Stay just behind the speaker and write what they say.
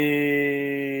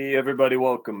Hey, everybody,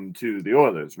 welcome to the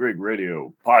Oilers Rig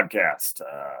Radio podcast.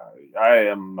 I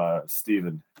am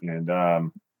Steven,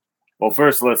 and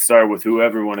first let's start with who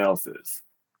everyone else is.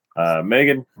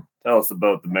 Megan, tell us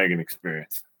about the Megan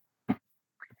experience.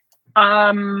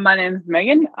 My name is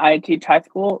Megan. I teach high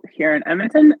school here in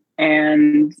Edmonton,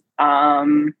 and I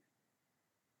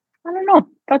don't know.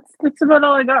 That's about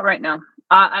all I got right now.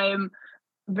 I am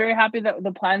very happy that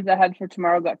the plans I had for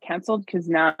tomorrow got canceled because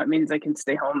now it means I can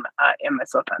stay home in my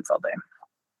sweatpants all day.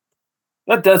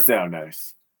 That does sound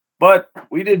nice, but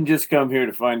we didn't just come here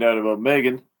to find out about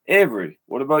Megan. Avery,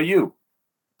 what about you?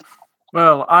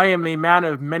 Well, I am a man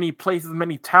of many places,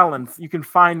 many talents. You can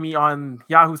find me on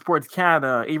Yahoo Sports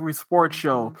Canada, Avery Sports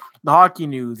Show, The Hockey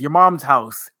News, Your Mom's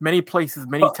House. Many places,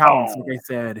 many talents, like I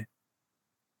said.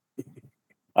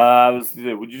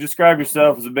 Would you describe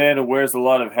yourself as a man who wears a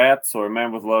lot of hats or a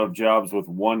man with a lot of jobs with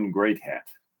one great hat?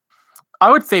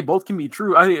 I would say both can be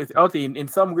true. I would say in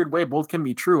some weird way, both can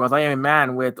be true, as I am a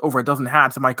man with over a dozen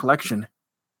hats in my collection.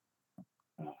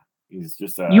 He's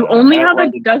just you only have a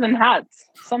dozen hats.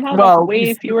 Somehow that's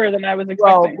way fewer than I was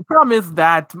expecting. Well, the problem is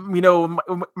that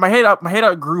my head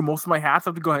outgrew most of my hats. I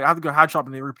have to go hat shop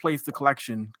and they replace the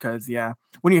collection because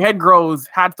when your head grows,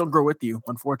 hats don't grow with you,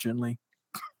 unfortunately.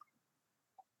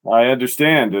 I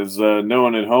understand. As no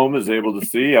one at home is able to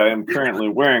see, I am currently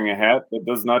wearing a hat that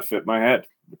does not fit my head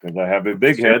because I have a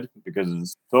big head because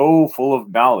it's so full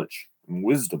of knowledge and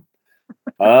wisdom.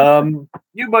 You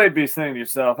might be saying to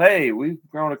yourself, hey, we've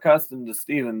grown accustomed to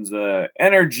Steven's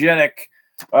energetic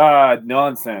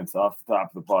nonsense off the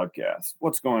top of the podcast.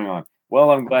 What's going on?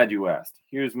 Well, I'm glad you asked.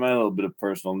 Here's my little bit of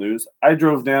personal news. I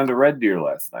drove down to Red Deer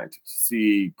last night to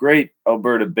see great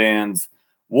Alberta bands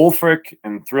Wolfric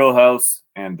and Thrill House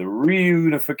and the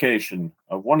reunification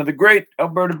of one of the great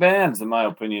Alberta bands, in my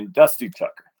opinion, Dusty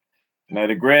Tucker. And I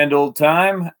had a grand old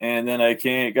time, and then I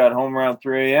got home around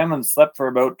 3 a.m. and slept for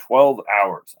about 12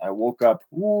 hours. I woke up,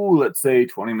 let's say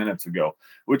 20 minutes ago,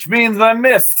 which means I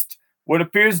missed what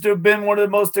appears to have been one of the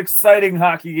most exciting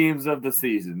hockey games of the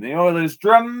season. The Oilers'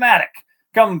 dramatic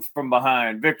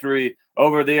come-from-behind victory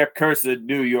over the accursed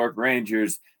New York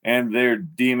Rangers and their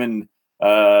demon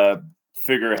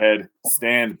figurehead,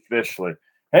 Stan Fishley.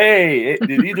 Hey,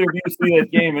 did either of you see that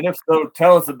game? And if so,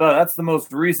 tell us about it. That's the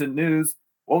most recent news.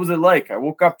 What was it like? I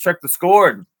woke up, checked the score,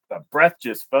 and the breath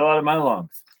just fell out of my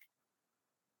lungs.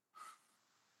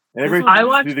 Avery, I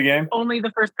watched the game? Only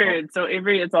the first period, so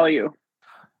Avery, it's all you.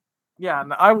 Yeah,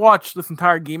 I watched this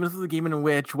entire game. This is a game in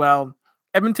which,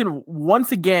 Edmonton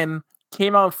once again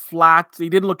came out flat. They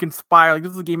didn't look inspired.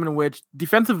 This is a game in which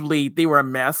defensively they were a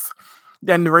mess.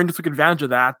 Then the Rangers took advantage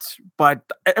of that. But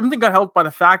everything got helped by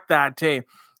the fact that, the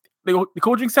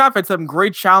coaching staff had some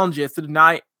great challenges to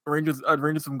deny Rangers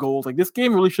some goals. Like, this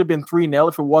game really should have been 3-0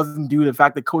 if it wasn't due to the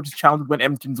fact that coach's challenge went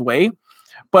Edmonton's way.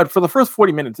 But for the first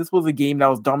 40 minutes, this was a game that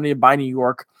was dominated by New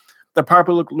York. The power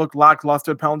play looked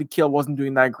lackluster. Penalty kill wasn't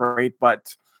doing that great.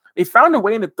 But they found a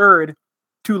way in the third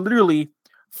to literally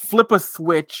flip a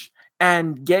switch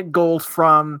and get goals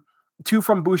from 2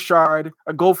 from Bouchard,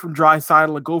 a goal from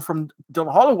Draisaitl, a goal from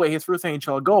Dylan Holloway, his first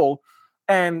NHL goal.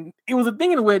 And it was a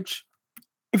thing in which,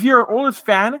 if you're an Oilers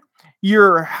fan,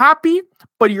 you're happy,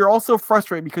 but you're also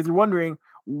frustrated because you're wondering,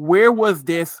 where was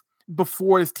this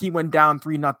before this team went down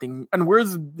 3-0? And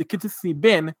where's the consistency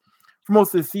been for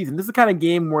most of the season? This is the kind of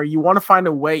game where you want to find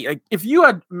a way. Like, if you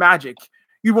had Magic,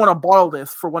 you'd want to bottle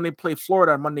this for when they play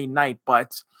Florida on Monday night.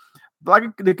 But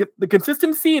like the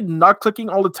consistency and not clicking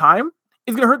all the time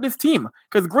is going to hurt this team.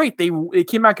 Because great, they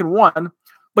came back and won,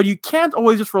 but you can't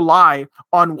always just rely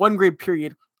on one great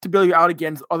period to bail you out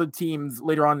against other teams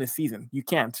later on this season. You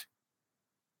can't.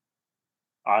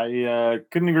 I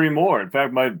couldn't agree more. In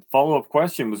fact, my follow-up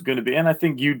question was going to be, and I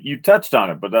think you touched on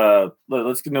it, but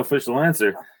let's get an official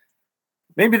answer.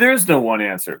 Maybe there is no one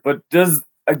answer, but does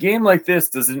a game like this,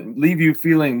 does it leave you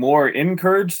feeling more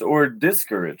encouraged or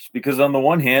discouraged? Because on the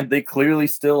one hand, they clearly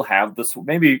still have this.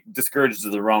 Maybe discouraged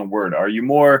is the wrong word. Are you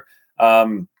more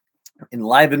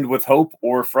enlivened with hope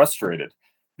or frustrated?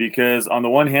 Because on the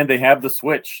one hand, they have the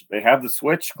switch. They have the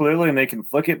switch clearly, and they can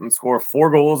flick it and score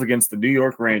 4 goals against the New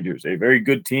York Rangers, a very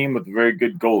good team with a very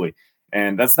good goalie.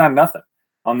 And that's not nothing.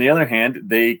 On the other hand,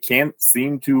 they can't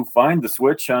seem to find the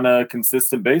switch on a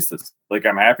consistent basis. Like,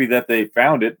 I'm happy that they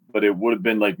found it, but it would have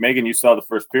been like, Megan, you saw the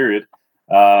first period.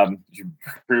 Did you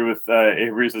agree with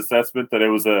Avery's assessment that it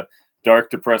was a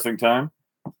dark, depressing time?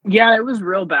 Yeah, it was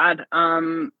real bad.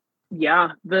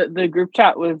 Yeah, the group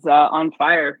chat was on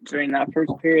fire during that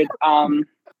first period.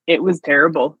 It was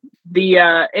terrible.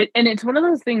 And it's one of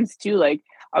those things too. Like,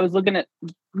 I was looking at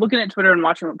Twitter and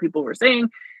watching what people were saying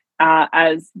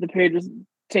as the period was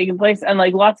taking place, and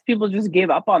like lots of people just gave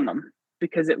up on them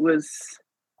because it was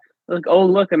like, oh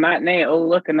look, a matinee, oh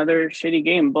look, another shitty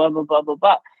game, blah blah blah blah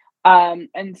blah.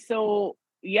 And so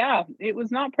yeah, it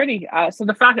was not pretty. So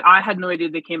the fact that I had no idea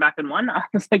they came back and won, I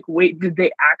was like, wait, did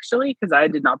they actually? Because I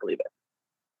did not believe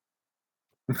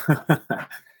it.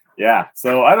 Yeah.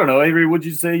 So I don't know, Avery, would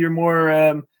you say you're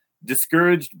more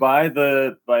discouraged by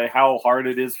how hard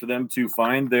it is for them to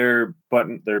find their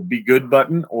be good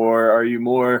button, or are you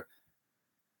more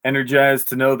energized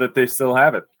to know that they still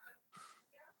have it?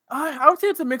 I would say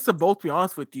it's a mix of both, to be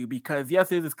honest with you, because yes,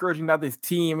 it is discouraging that this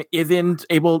team isn't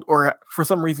able, or for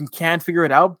some reason can't figure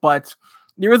it out, but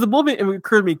there is a little bit, it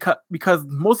occurred to me, because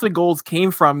most of the goals came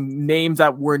from names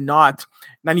that were not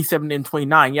 97 and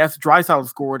 29. Yes, Draisaitl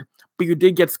scored, but you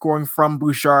did get scoring from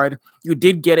Bouchard. You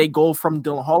did get a goal from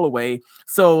Dylan Holloway.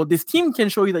 So this team can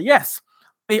show you that, yes,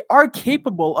 they are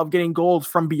capable of getting goals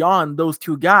from beyond those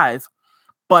two guys,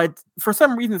 but for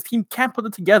some reason, this team can't put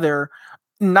it together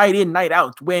night in, night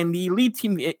out, when the elite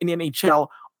team in the NHL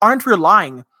aren't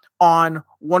relying on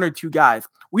one or two guys.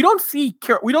 We don't see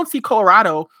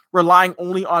Colorado relying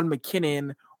only on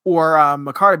McKinnon or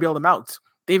Makar to bail them out.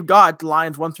 They've got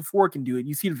lines 1 through 4 can do it.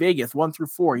 You see Vegas 1 through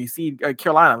 4. You see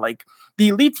Carolina. Like the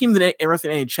elite teams in the rest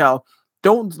of the NHL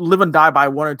don't live and die by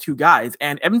one or two guys.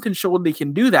 And Edmonton showed they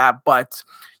can do that, but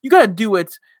you got to do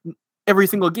it every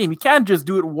single game. You can't just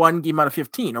do it one game out of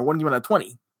 15 or one game out of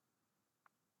 20.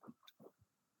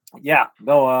 Yeah,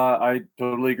 no, I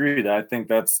totally agree. I think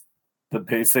that's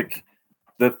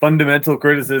the fundamental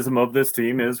criticism of this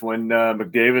team is when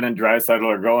McDavid and Draisaitl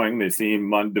are going, they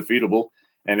seem undefeatable.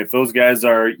 And if those guys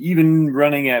are even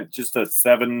running at just a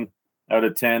 7 out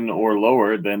of 10 or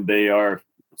lower, then they are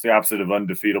the opposite of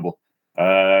undefeatable.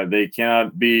 They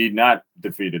cannot be not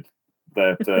defeated.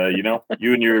 That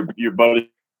you and your buddies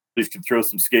can throw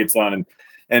some skates on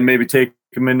and maybe take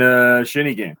them in a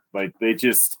shinny game. Like they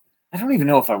just. I don't even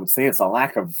know if I would say it's a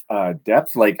lack of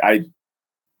depth. Like I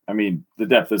mean, the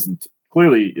depth is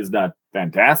not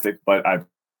fantastic, but I've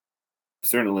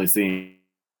certainly seen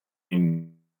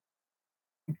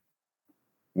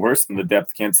worse than the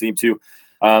depth can't seem to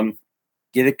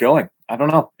get it going. I don't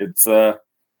know. It's a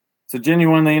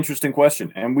genuinely interesting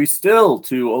question, and we still,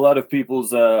 to a lot of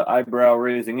people's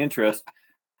eyebrow-raising interest,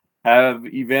 have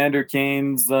Evander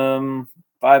Kane's $5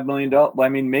 million. I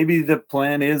mean, maybe the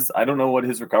plan is, I don't know what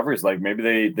his recovery is like.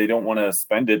 Maybe they don't want to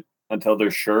spend it until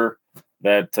they're sure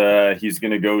that he's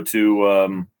going to go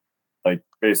to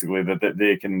basically that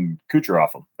they can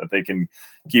Kucherov him, that they can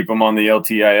keep him on the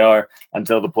LTIR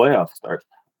until the playoffs start.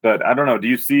 But I don't know. Do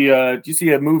you see a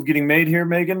move getting made here,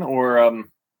 Megan, or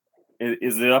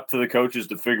is it up to the coaches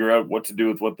to figure out what to do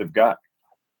with what they've got?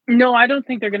 No, I don't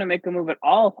think they're going to make a move at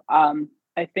all.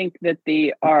 I think that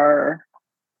they've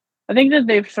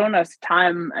shown us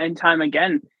time and time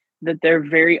again that they're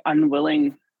very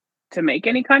unwilling to make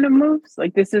any kind of moves.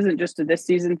 Like this isn't just a this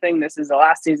season thing. This is a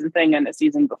last season thing and a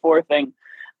season before thing.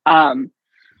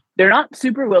 They're not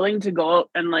super willing to go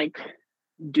out and like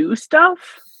do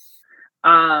stuff.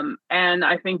 And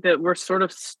I think that we're sort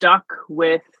of stuck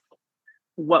with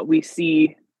what we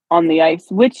see on the ice,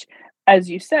 which, as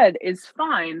you said, is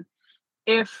fine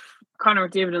if Connor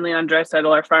McDavid and Leon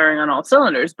Draisaitl are firing on all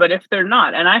cylinders, but if they're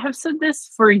not, and I have said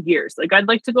this for years, like I'd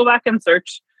like to go back and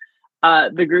search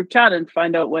the group chat and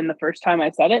find out when the first time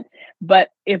I said it, but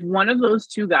if one of those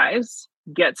two guys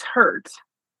gets hurt,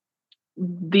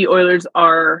 the Oilers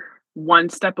are one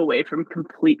step away from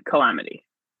complete calamity.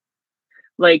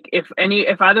 Like if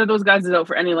either of those guys is out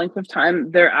for any length of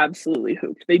time, they're absolutely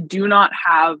hooped. They do not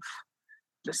have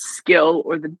the skill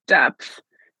or the depth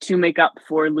to make up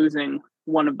for losing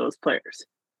one of those players.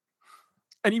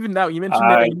 And even now, you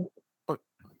mentioned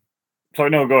sorry,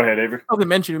 no, go ahead, Avery.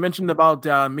 You mentioned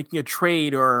about making a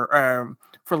trade or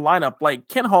for lineup. Like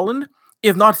Ken Holland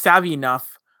is not savvy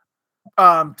enough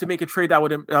to make a trade that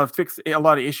would fix a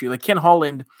lot of issues. Like Ken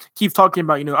Holland keeps talking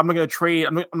about, I'm not going to trade.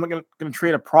 I'm not going to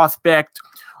trade a prospect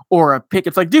or a pick.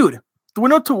 It's like, dude, the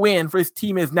window to win for this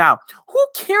team is now. Who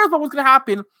cares about what's going to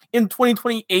happen in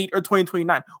 2028 or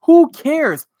 2029? Who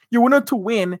cares? Your window to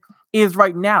win is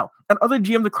right now. And other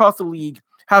GMs across the league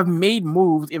have made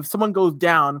moves if someone goes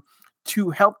down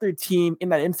to help their team in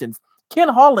that instance. Ken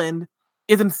Holland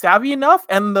isn't savvy enough,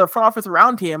 and the front office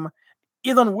around him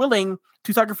is unwilling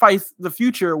to sacrifice the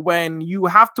future when you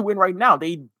have to win right now.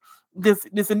 This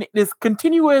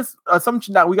continuous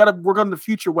assumption that we got to work on the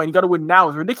future when you got to win now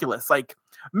is ridiculous. Like,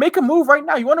 make a move right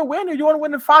now. You want to win, or you want to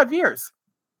win in 5 years?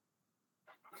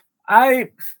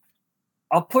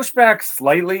 I'll push back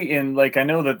slightly in, like, I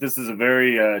know that this is a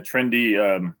very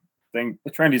trendy thing.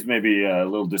 The trendy is maybe a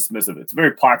little dismissive. It's a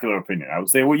very popular opinion. I would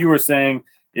say what you were saying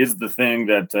is the thing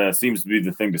that seems to be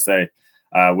the thing to say,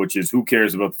 which is who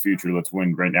cares about the future? Let's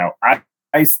win right now.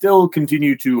 I still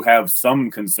continue to have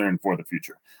some concern for the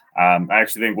future. I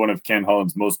actually think one of Ken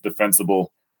Holland's most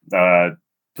defensible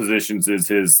positions is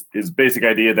his basic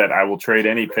idea that I will trade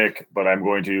any pick, but I'm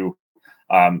going to,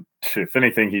 if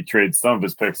anything, he trades some of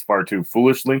his picks far too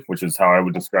foolishly, which is how I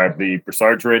would describe the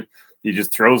Brassard trade. He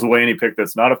just throws away any pick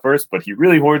that's not a first, but he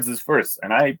really hoards his first.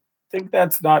 And I think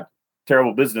that's not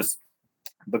terrible business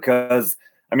because,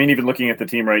 I mean, even looking at the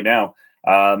team right now,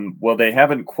 well, they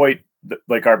haven't quite,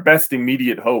 like our best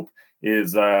immediate hope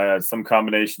is some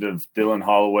combination of Dylan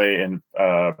Holloway and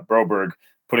Broberg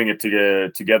putting it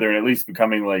together and at least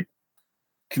becoming like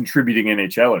contributing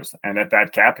NHLers. And at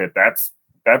that cap hit, that's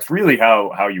really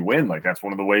how you win. Like that's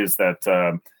one of the ways that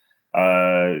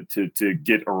to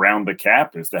get around the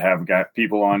cap is to have got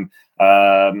people on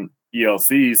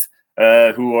ELCs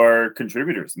who are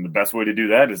contributors. And the best way to do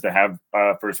that is to have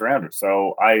first rounders.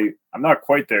 So I'm not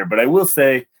quite there, but I will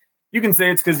say, you can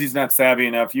say it's because he's not savvy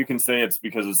enough. You can say it's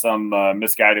because of some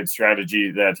misguided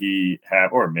strategy that he had,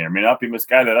 or may or may not be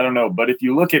misguided. I don't know. But if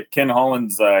you look at Ken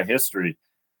Holland's history,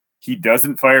 he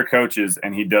doesn't fire coaches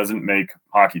and he doesn't make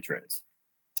hockey trades.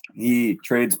 He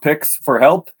trades picks for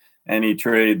help and he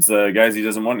trades guys he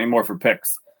doesn't want anymore for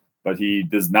picks. But he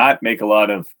does not make a lot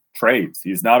of trades.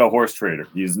 He's not a horse trader.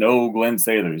 He's no Glenn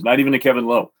Saylor. He's not even a Kevin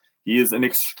Lowe. He is an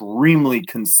extremely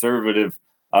conservative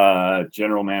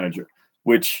general manager,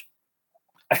 which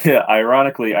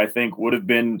ironically, I think would have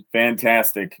been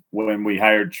fantastic when we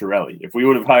hired Chiarelli. If we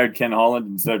would have hired Ken Holland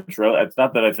instead of Chiarelli, it's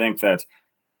not that I think that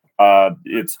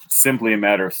it's simply a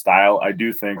matter of style. I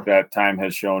do think that time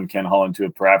has shown Ken Holland to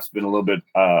have perhaps been a little bit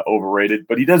overrated,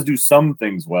 but he does do some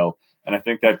things well. And I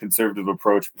think that conservative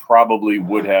approach probably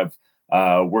would have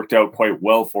worked out quite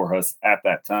well for us at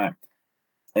that time.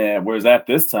 And whereas at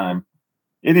this time,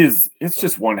 it's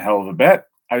just one hell of a bet.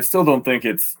 I still don't think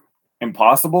it's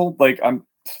impossible.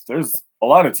 There's a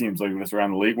lot of teams like this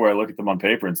around the league where I look at them on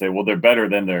paper and say, well, they're better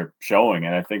than they're showing.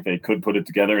 And I think they could put it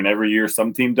together. And every year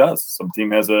some team does. Some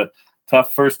team has a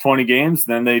tough first 20 games,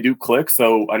 then they do click.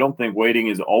 So I don't think waiting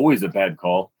is always a bad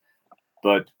call.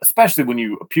 But especially when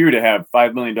you appear to have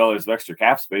 $5 million of extra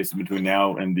cap space in between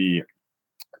now and the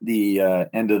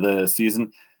end of the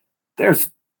season,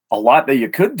 there's a lot that you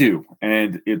could do.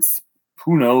 And it's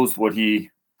who knows what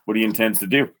he intends to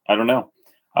do. I don't know.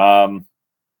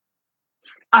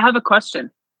 I have a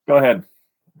question. Go ahead.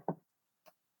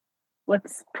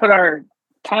 Let's put our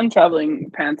time traveling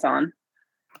pants on.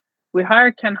 We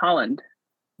hired Ken Holland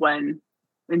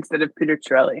instead of Peter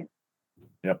Chiarelli.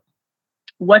 Yep.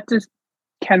 What does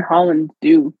Ken Holland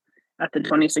do at the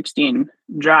 2016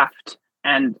 draft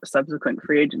and subsequent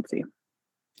free agency?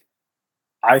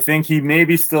 I think he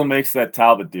maybe still makes that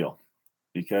Talbot deal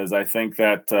because I think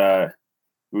that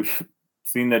we've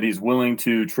seen that he's willing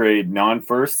to trade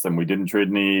non-firsts, and we didn't trade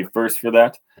any first for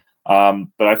that.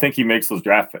 But I think he makes those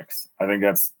draft picks. I think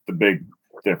that's the big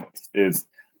difference. Is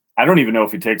I don't even know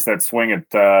if he takes that swing at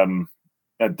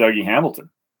Dougie Hamilton,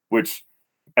 which,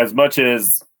 as much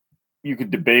as you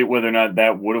could debate whether or not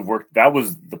that would have worked, that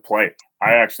was the play.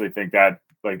 I actually think that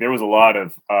there was a lot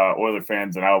of Oiler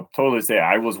fans, and I'll totally say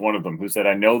I was one of them, who said,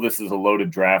 I know this is a loaded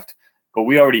draft, but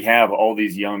we already have all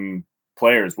these young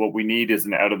players. What we need is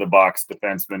an out-of-the-box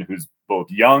defenseman who's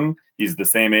both young, he's the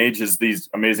same age as these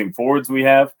amazing forwards we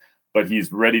have, but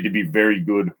he's ready to be very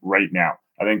good right now.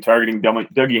 I think targeting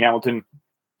Dougie Hamilton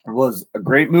was a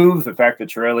great move. The fact that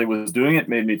Chiarelli was doing it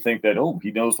made me think that,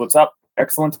 he knows what's up.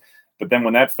 Excellent. But then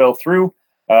when that fell through,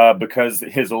 because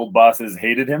his old bosses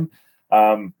hated him,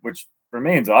 which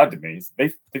remains odd to me,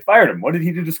 they fired him. What did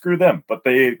he do to screw them? But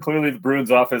the Bruins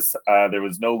office, there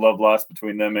was no love lost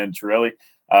between them and Chiarelli.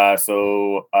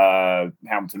 So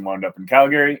Hamilton wound up in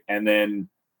Calgary, and then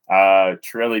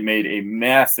Chiarelli made a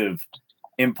massive,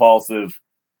 impulsive,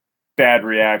 bad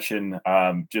reaction,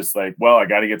 just like, well, I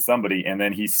got to get somebody. And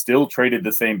then he still traded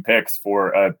the same picks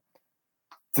for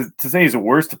to say he's the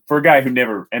worst for a guy who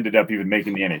never ended up even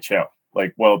making the NHL.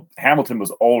 Hamilton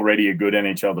was already a good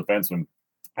NHL defenseman,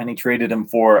 and he traded him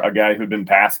for a guy who'd been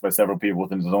passed by several people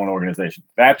within his own organization.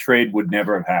 That trade would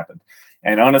never have happened.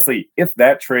 And honestly, if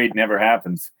that trade never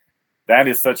happens, that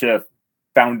is such a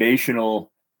foundational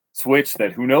switch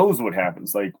that who knows what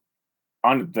happens. I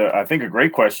think a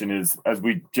great question is, as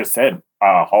we just said,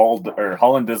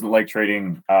 Holland doesn't like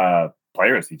trading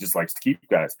players. He just likes to keep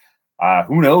guys.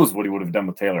 Who knows what he would have done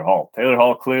with Taylor Hall? Taylor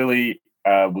Hall clearly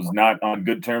was not on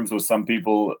good terms with some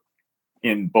people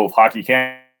in both Hockey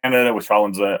Canada, which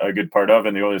Holland's a good part of,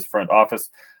 and the Oilers front office.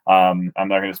 I'm not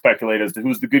going to speculate as to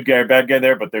who's the good guy or bad guy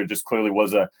there, but there just clearly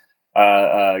was a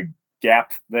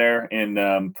gap there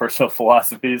in personal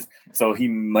philosophies. So he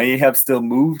may have still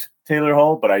moved Taylor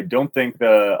Hall, but I don't think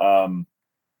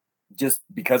just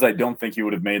because I don't think he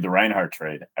would have made the Reinhart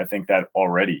trade. I think that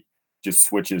already just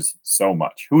switches so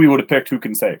much. Who he would have picked, who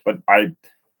can say? But I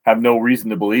have no reason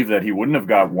to believe that he wouldn't have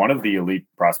got one of the elite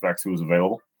prospects who was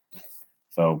available.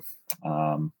 So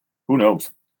who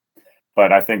knows?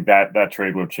 But I think that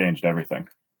trade would have changed everything.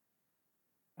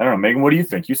 I don't know, Megan. What do you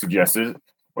think? You suggested it.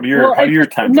 How do your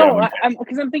time? No,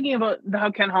 because I'm thinking about how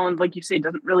Ken Holland, like you say,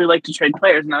 doesn't really like to trade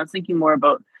players, and I was thinking more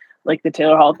about like the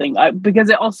Taylor Hall thing, because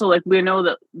it also, like, we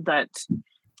know that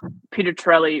Peter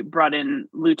Chiarelli brought in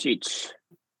Lucic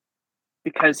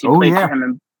because he played for him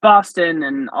in Boston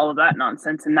and all of that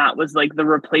nonsense, and that was like the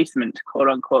replacement, quote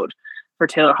unquote, for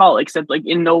Taylor Hall. Except, like,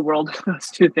 in no world are those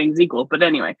two things equal. But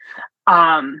anyway,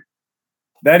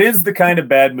 that is the kind of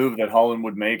bad move that Holland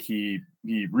would make. He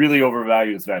really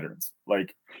overvalues veterans.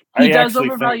 Like, he does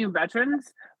overvalue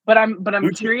veterans. But I'm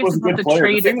Lucic curious about the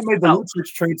trade. The thing that made the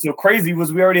Lucic trade so crazy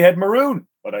was we already had Maroon,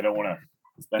 but I don't want to.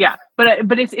 Yeah, but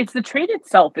it's the trade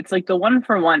itself. It's like the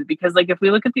 1-for-1, because, like, if we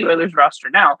look at the Oilers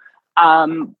roster now,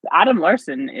 Adam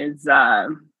Larson is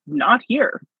not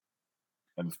here.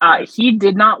 He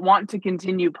did not want to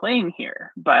continue playing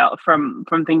here, but from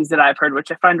things that I've heard,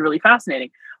 which I find really fascinating.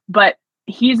 But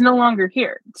he's no longer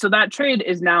here, so that trade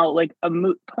is now like a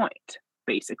moot point,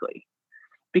 basically,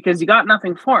 because you got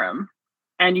nothing for him.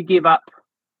 And you gave up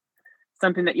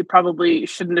something that you probably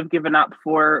shouldn't have given up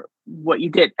for what you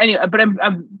did. Anyway, but I've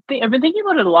been thinking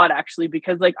about it a lot, actually,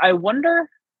 because, like, I wonder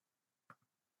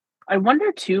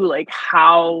too, like,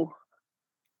 how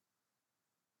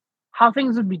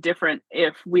things would be different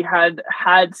if we had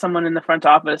someone in the front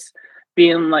office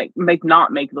being like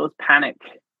not make those panic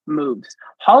moves.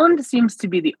 Holland seems to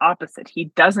be the opposite.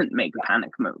 He doesn't make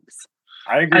panic moves.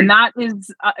 I agree. And that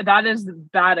is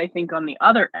bad, I think, on the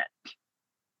other end.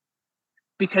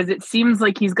 Because it seems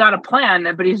like he's got a plan,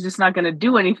 but he's just not going to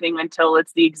do anything until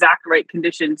it's the exact right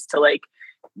conditions to, like,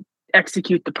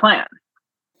 execute the plan.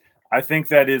 I think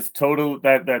that is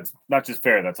that's not just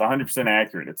fair. That's 100%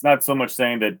 accurate. It's not so much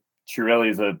saying that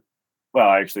Chiarelli is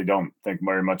I actually don't think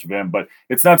very much of him, but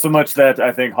it's not so much that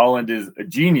I think Holland is a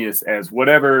genius as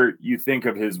whatever you think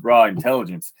of his raw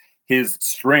intelligence. His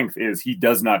strength is he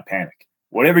does not panic.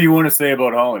 Whatever you want to say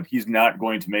about Holland, he's not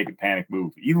going to make a panic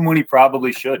move, even when he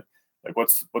probably should. Like,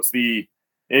 what's the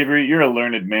Avery? You're a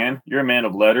learned man. You're a man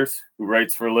of letters who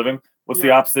writes for a living. What's the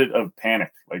opposite of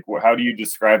panic? Like, how do you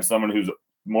describe someone who's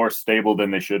more stable than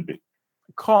they should be?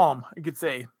 Calm, I could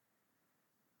say.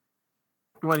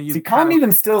 You want to use calm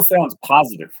even still sounds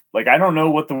positive. Like, I don't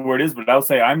know what the word is, but I'll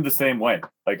say I'm the same way.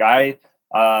 Like, I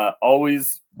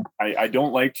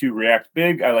don't like to react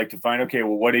big. I like to find, okay,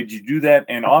 well, what did you do that?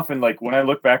 And often, like, when I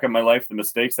look back at my life, the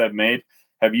mistakes I've made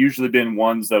have usually been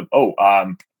ones of,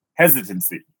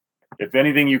 hesitancy. If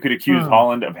anything, you could accuse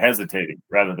Holland of hesitating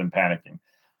rather than panicking.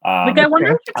 Like, I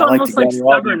wonder if it's almost like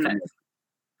stubbornness.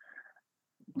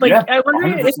 Like, I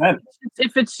wonder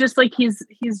if it's just like he's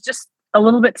just a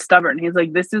little bit stubborn. He's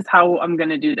like, this is how I'm going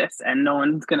to do this, and no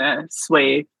one's going to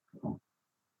sway.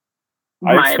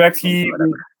 I expect he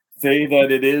would say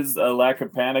that it is a lack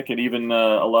of panic and even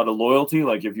a lot of loyalty.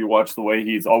 Like, if you watch the way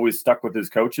he's always stuck with his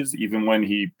coaches, even when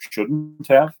he shouldn't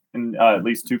have, in at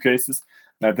least 2 cases.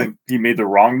 I think he made the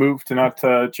wrong move to not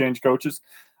change coaches.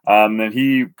 And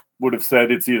he would have said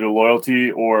it's either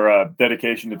loyalty or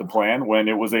dedication to the plan when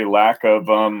it was a lack of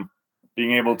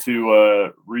being able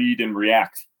to read and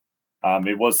react.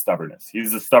 It was stubbornness.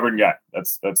 He's a stubborn guy.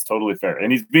 That's totally fair.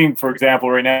 And he's being, for example,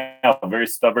 right now, very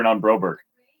stubborn on Broberg.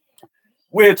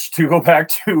 Which, to go back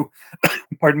to,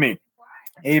 pardon me,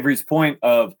 Avery's point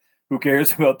of who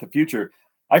cares about the future,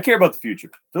 I care about the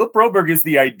future. Philip Broberg is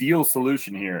the ideal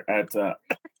solution here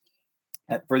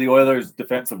for the Oilers'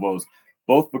 defensive woes,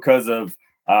 both because of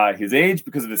his age,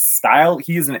 because of his style.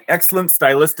 He is an excellent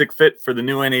stylistic fit for the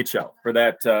new NHL. For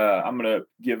that, I'm going to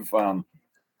give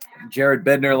Jared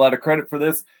Bednar a lot of credit for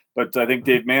this, but I think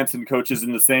Dave Manson coaches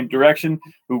in the same direction.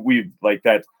 Who we like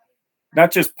that, not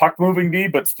just puck moving D,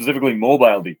 but specifically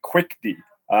mobile D, quick D.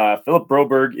 Philip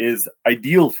Broberg is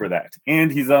ideal for that.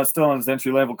 And he's still on his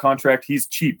entry-level contract. He's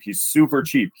cheap. He's super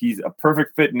cheap. He's a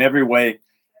perfect fit in every way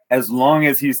as long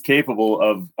as he's capable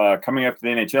of coming up to the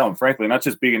NHL. And frankly, not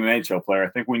just being an NHL player. I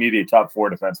think we need a top 4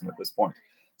 defenseman at this point.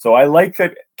 So I like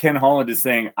that Ken Holland is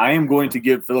saying, I am going to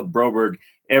give Philip Broberg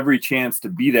every chance to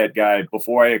be that guy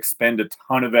before I expend a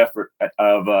ton of effort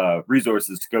of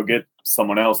resources to go get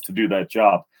someone else to do that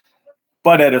job.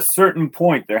 But at a certain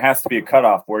point, there has to be a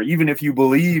cutoff where even if you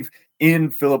believe in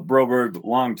Philip Broberg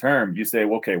long-term, you say,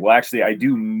 okay, well, actually, I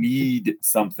do need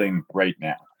something right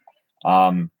now.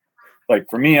 like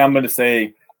for me, I'm going to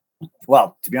say,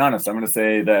 well, to be honest, I'm going to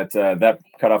say that that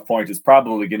cutoff point is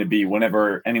probably going to be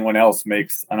whenever anyone else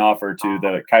makes an offer to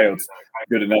the Coyotes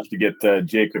good enough to get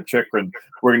Jakob Chychrun.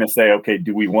 We're going to say, okay,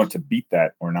 do we want to beat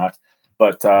that or not?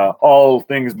 But all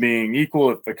things being equal,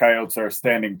 if the Coyotes are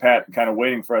standing pat and kind of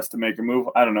waiting for us to make a move,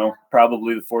 I don't know,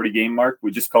 probably the 40-game mark.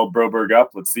 We just called Broberg up.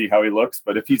 Let's see how he looks.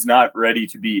 But if he's not ready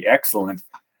to be excellent,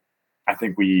 I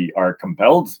think we are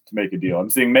compelled to make a deal. I'm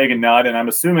seeing Megan nod, and I'm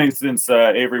assuming since,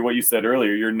 Avery, what you said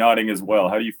earlier, you're nodding as well.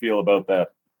 How do you feel about that?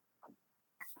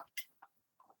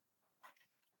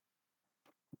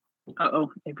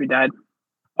 Uh-oh, Avery died.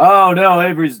 Oh, no,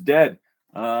 Avery's dead.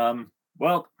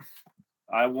 Well,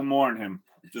 I will mourn him.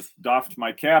 Just doffed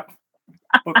my cap,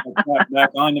 put my cap back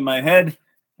onto my head,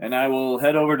 and I will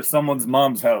head over to someone's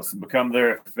mom's house and become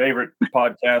their favorite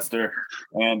podcaster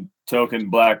and token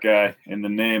black guy in the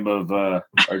name of our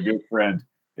good friend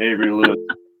Avery Lewis.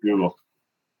 Google.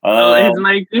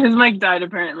 His mic died.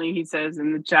 Apparently, he says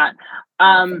in the chat.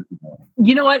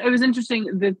 You know what? It was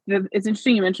interesting. It's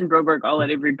interesting you mentioned Broberg. I'll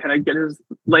let Avery kind of get his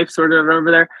life sorted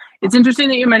over there. It's interesting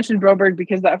that you mentioned Broberg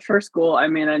because that first goal. I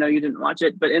mean, I know you didn't watch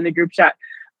it, but in the group chat,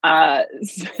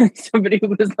 somebody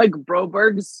was like,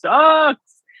 "Broberg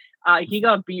sucks." He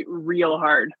got beat real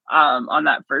hard on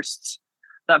that first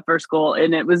goal,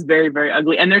 and it was very, very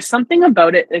ugly. And there's something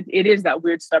about it. It is that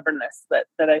weird stubbornness that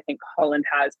I think Holland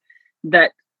has.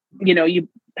 That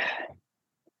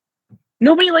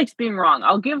nobody likes being wrong.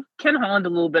 I'll give Ken Holland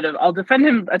I'll defend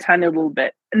him a tiny little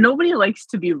bit. Nobody likes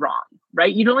to be wrong,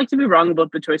 right? You don't like to be wrong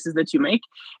about the choices that you make,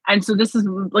 and so this is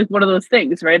like one of those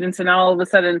things, right? And so now all of a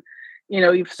sudden,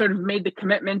 you've sort of made the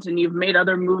commitment and you've made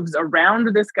other moves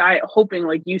around this guy, hoping,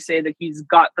 like you say, that he's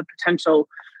got the potential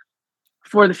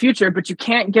for the future, but you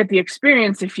can't get the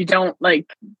experience if you don't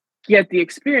get the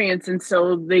experience. And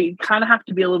so they kind of have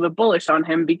to be a little bit bullish on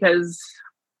him because,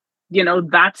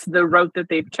 that's the route that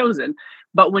they've chosen.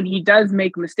 But when he does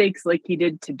make mistakes like he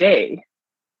did today,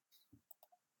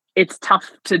 it's tough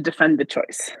to defend the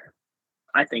choice,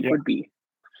 I think would be.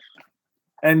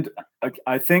 And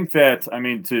I think that, I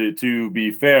mean, to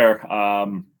be fair,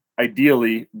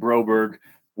 ideally, Broberg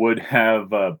would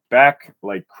have back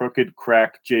like crooked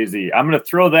crack Jay-Z. I'm going to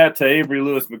throw that to Avery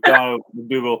Lewis McDonald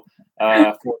Google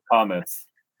for comments.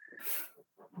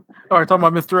 Oh, we're talking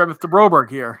about Mr. Broberg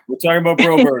here. We're talking about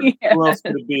Broberg. Yeah. Who else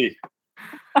could it be?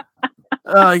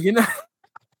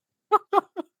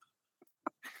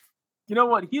 You know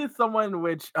what? He is someone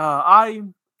which I've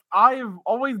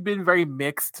always been very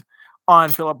mixed on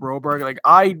Philip Broberg.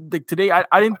 Today, I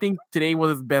didn't think today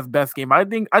was his best game. I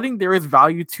think there is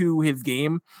value to his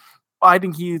game. I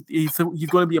think he's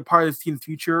going to be a part of this team's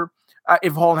future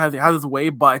if Holland has his way.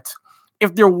 But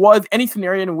if there was any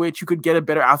scenario in which you could get a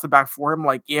better asset back for him,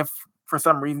 like if for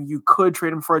some reason you could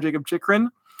trade him for a Jakob Chychrun,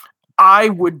 I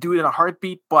would do it in a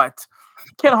heartbeat. But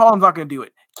Ken Holland's not going to do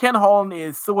it. Ken Holland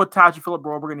is so attached to Philip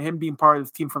Broberg and him being part of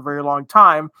this team for a very long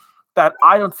time that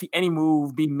I don't see any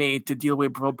move being made to deal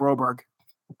with Broberg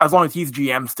as long as he's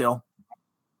GM still.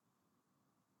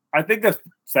 I think that's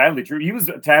sadly true. He was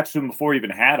attached to him before he even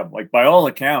had him. Like, by all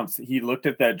accounts, he looked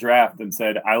at that draft and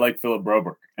said, I like Philip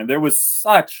Broberg. And there was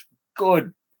such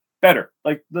better.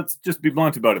 Like, let's just be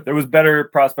blunt about it. There was better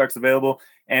prospects available.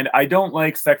 And I don't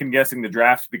like second guessing the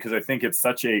draft because I think it's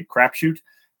such a crapshoot.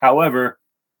 However,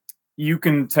 you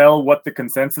can tell what the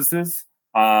consensus is.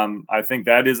 I think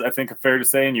that is, fair to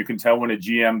say. And you can tell when a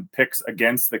GM picks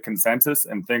against the consensus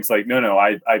and thinks like, no,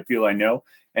 I feel I know.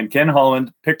 And Ken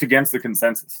Holland picked against the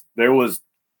consensus. There was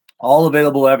all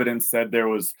available evidence said there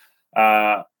was,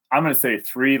 I'm going to say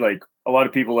three, like a lot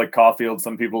of people like Caulfield,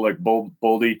 some people like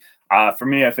Boldy. For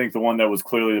me, I think the one that was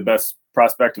clearly the best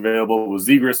prospect available was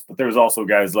Zegras, but there was also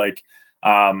guys like,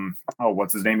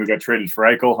 what's his name, who got traded for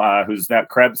Eichel, who's now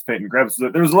Peyton Krebs.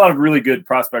 There was a lot of really good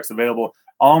prospects available.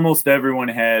 Almost everyone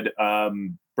had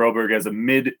Broberg as a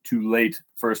mid to late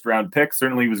first round pick.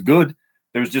 Certainly he was good.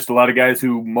 There was just a lot of guys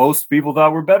who most people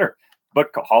thought were better. But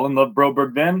Holland loved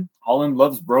Broberg then. Holland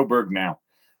loves Broberg now.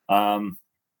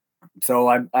 So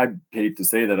I hate to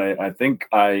say that I think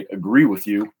I agree with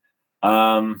you.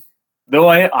 Though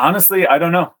I honestly, I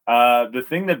don't know. The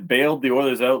thing that bailed the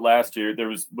Oilers out last year, there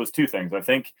was two things. I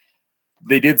think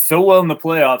they did so well in the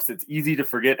playoffs, it's easy to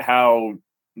forget how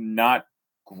not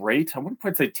great, I wouldn't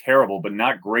quite say terrible, but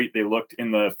not great they looked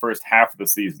in the first half of the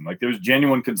season. Like, there was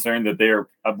genuine concern that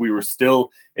we were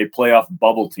still a playoff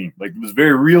bubble team. Like, it was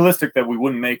very realistic that we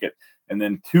wouldn't make it. And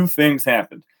then two things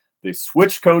happened. They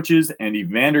switched coaches, and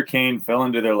Evander Kane fell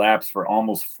into their laps for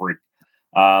almost free.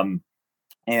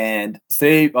 And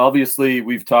obviously,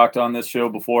 we've talked on this show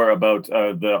before about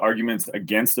the arguments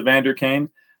against Evander Kane.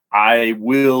 I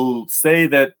will say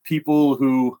that people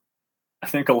who I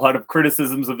think a lot of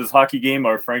criticisms of his hockey game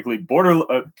are frankly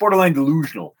borderline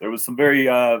delusional. There was some very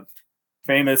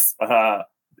famous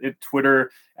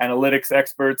Twitter analytics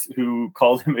experts who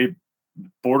called him a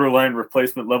borderline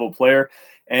replacement level player.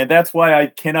 And that's why I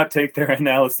cannot take their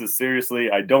analysis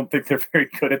seriously. I don't think they're very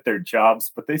good at their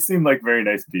jobs, but they seem like very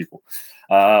nice people.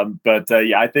 Yeah,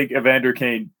 I think Evander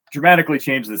Kane dramatically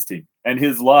changed this team, and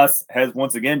his loss has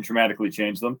once again dramatically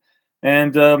changed them.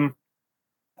 And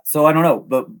so I don't know.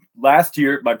 But last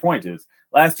year, my point is,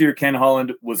 last year Ken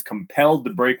Holland was compelled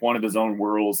to break one of his own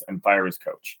rules and fire his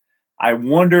coach. I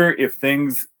wonder if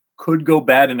things could go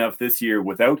bad enough this year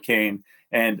without Kane.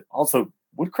 And also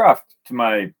Woodcroft, to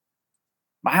my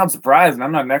mild surprise, and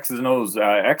I'm not an X's and O's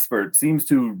expert, seems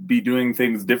to be doing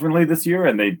things differently this year,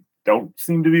 and they don't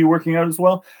seem to be working out as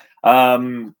well.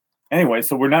 Anyway,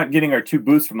 so we're not getting our 2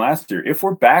 boosts from last year. If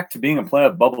we're back to being a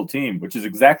playoff bubble team, which is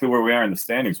exactly where we are in the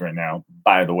standings right now,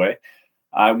 by the way,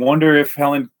 I wonder if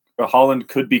Holland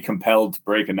could be compelled to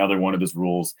break another one of his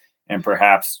rules and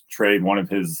perhaps trade one of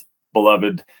his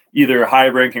beloved either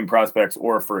high-ranking prospects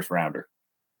or a first-rounder.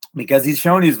 Because he's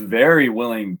shown he's very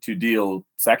willing to deal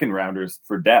second-rounders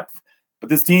for depth. But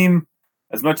this team,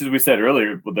 as much as we said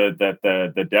earlier that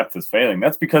the depth is failing,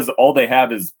 that's because all they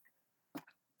have is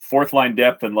fourth-line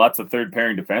depth and lots of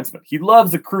third-pairing defensemen. He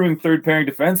loves accruing third-pairing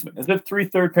defensemen, as if 3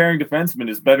 third-pairing defensemen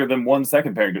is better than 1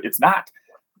 second-pairing. It's not.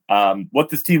 What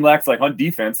this team lacks, like on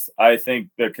defense, I think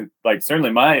that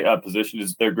certainly my position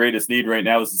is their greatest need right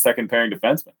now is the second-pairing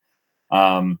defenseman.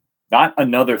 Not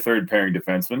another third-pairing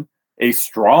defenseman, a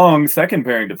strong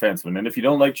second-pairing defenseman. And if you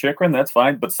don't like Chychrun, that's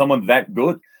fine, but someone that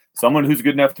good, someone who's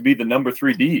good enough to be the number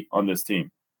 3D on this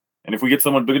team. And if we get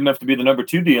someone good enough to be the number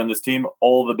 2D on this team,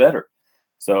 all the better.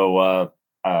 So,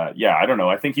 yeah, I don't know.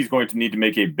 I think he's going to need to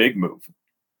make a big move.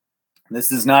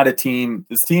 This is not a team.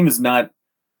 This team is not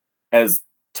as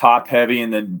top heavy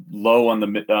and then low at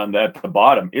the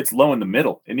bottom. It's low in the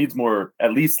middle. It needs more,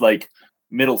 at least like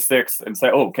middle 6, and say,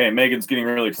 oh, okay, Megan's getting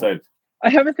really excited. I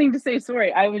have a thing to say.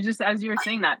 Sorry. I was just, as you were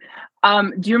saying that,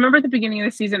 do you remember at the beginning of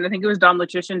the season, I think it was Don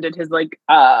Lucian did his the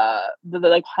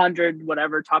 100,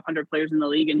 whatever, top 100 players in the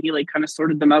league. And he kind of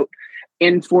sorted them out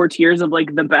in 4 tiers of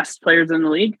the best players in the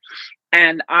league.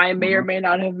 And I may or may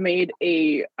not have made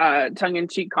a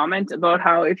tongue-in-cheek comment about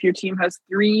how if your team has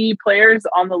 3 players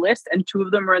on the list and 2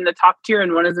 of them are in the top tier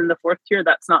and 1 is in the 4th tier,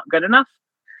 that's not good enough.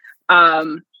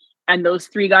 And those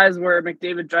 3 guys were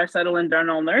McDavid, Draisaitl, and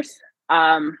Darnell Nurse.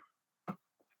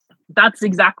 That's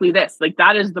exactly this.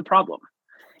 That is the problem,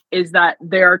 is that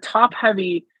they are top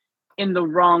heavy in the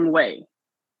wrong way.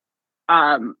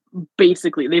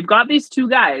 Basically, they've got these 2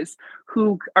 guys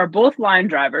who are both line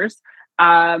drivers.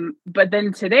 But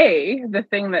then today, the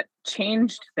thing that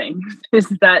changed things is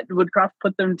that Woodcroft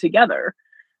put them together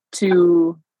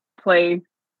to play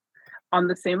on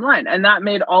the same line. And that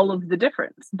made all of the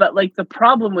difference. But the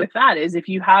problem with that is if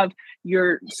you have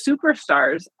your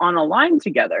superstars on a line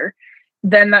together,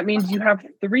 then that means you have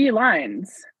 3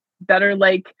 lines that are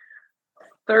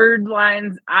third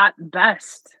lines at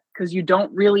best, because you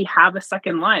don't really have a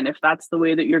second line if that's the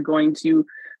way that you're going to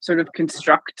sort of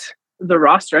construct the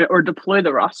roster or deploy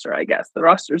the roster. I guess the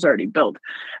roster's already built.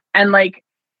 And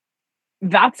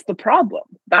that's the problem.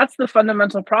 That's the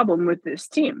fundamental problem with this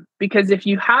team, because if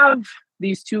you have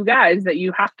these 2 guys that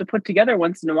you have to put together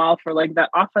once in a while for that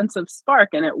offensive spark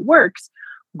and it works,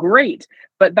 great.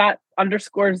 But that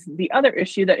underscores the other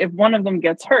issue that if one of them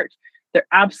gets hurt, they're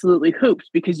absolutely hooped,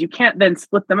 because you can't then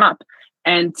split them up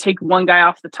and take one guy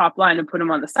off the top line and put him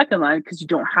on the second line because you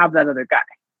don't have that other guy.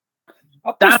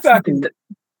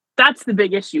 That's the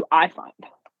big issue I find.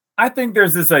 I think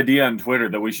there's this idea on Twitter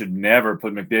that we should never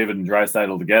put McDavid and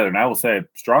Draisaitl together. And I will say I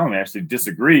strongly actually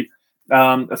disagree.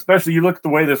 Especially you look at the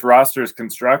way this roster is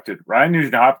constructed. Ryan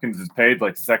Nugent-Hopkins is paid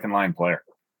like a second line player.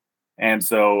 And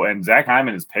Zach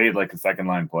Hyman is paid like a second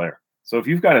line player. So if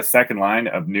you've got a second line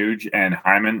of Nuge and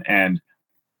Hyman and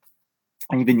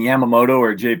even Yamamoto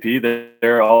or JP,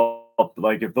 they're all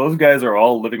if those guys are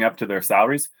all living up to their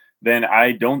salaries, then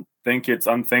I don't think it's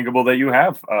unthinkable that you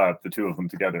have the 2 of them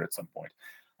together at some point.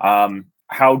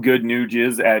 How good Nuge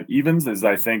is at evens is,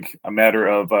 I think, a matter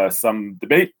of some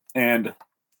debate. And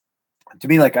to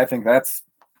me, I think that's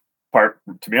part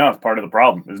of the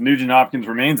problem is Nugent-Hopkins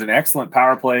remains an excellent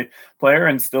power play player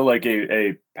and still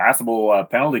a passable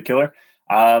penalty killer.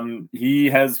 He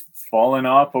has fallen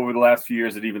off over the last few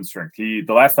years at even strength. The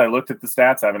last I looked at the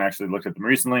stats, I haven't actually looked at them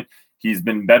recently, he's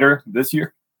been better this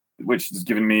year, which has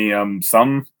given me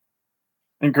some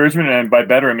encouragement. And by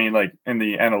better, I mean in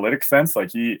the analytics sense,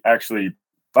 he actually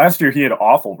Last year, he had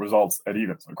awful results at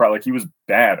evens. Like he was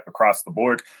bad across the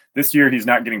board. This year, he's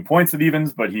not getting points at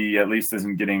evens, but he at least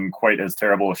isn't getting quite as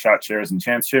terrible as shot shares and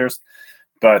chance shares.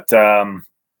 But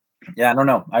yeah, I don't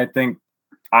know. I think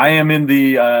I am in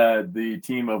the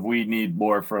team of we need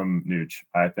more from Nuge.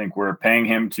 I think we're paying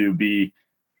him to be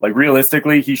like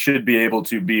realistically, he should be able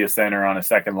to be a center on a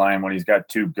second line when he's got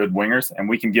two good wingers, and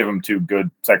we can give him two good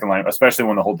second line, especially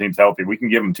when the whole team's healthy. We can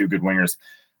give him two good wingers.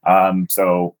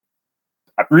 So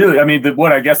really, I mean,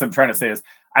 what I guess I'm trying to say is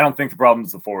I don't think the problem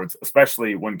is the forwards,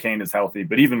 especially when Kane is healthy.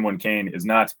 But even when Kane is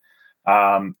not,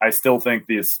 I still think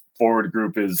this forward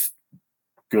group is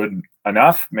good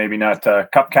enough. Maybe not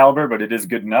cup caliber, but it is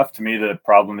good enough. To me, the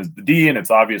problem is the D, and it's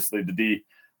obviously the D.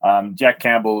 Jack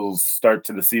Campbell's start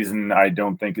to the season, I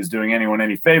don't think is doing anyone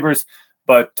any favors.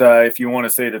 But if you want to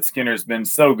say that Skinner's been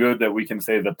so good that we can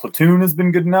say the platoon has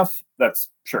been good enough, that's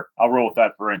sure. I'll roll with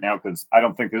that for right now because I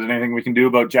don't think there's anything we can do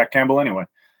about Jack Campbell anyway.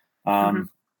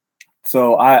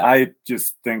 So I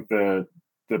just think the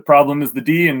problem is the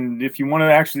D, and if you want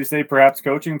to actually say perhaps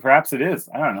coaching, perhaps it is.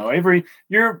 I don't know. Avery,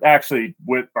 you're actually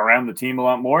around the team a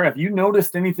lot more. Have you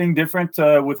noticed anything different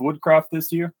with Woodcroft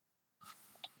this year?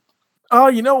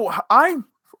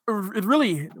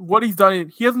 Really what he's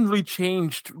done, he hasn't really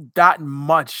changed that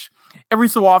much. Every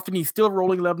so often, he's still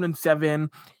rolling 11-7.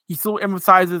 He still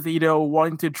emphasizes,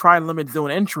 wanting to try and limit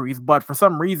zone entries, but for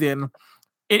some reason,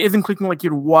 it isn't clicking like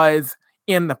it was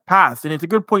in the past. And it's a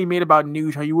good point you made about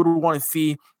Nuge, how you would want to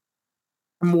see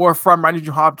more from Ryan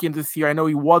Hopkins this year. I know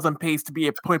he was on pace to be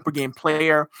a point per game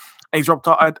player. And he's dropped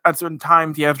off at certain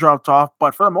times. He has dropped off,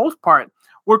 but for the most part,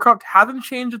 Woodcroft hasn't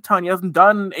changed a ton. He hasn't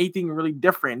done anything really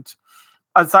different.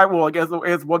 Aside, well, I guess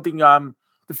one thing, the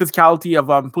physicality of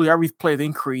Puljujarvi's play has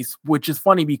increased, which is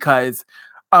funny because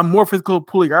more physical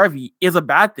Puljujarvi is a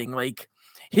bad thing. Like,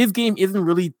 his game isn't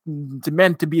really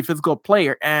meant to be a physical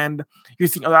player, and you're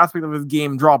seeing other aspects of his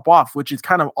game drop off, which is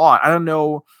kind of odd. I don't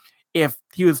know if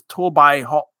he was told by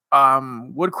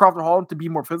Woodcroft or Holland to be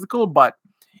more physical, but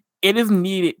it isn't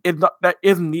needed. That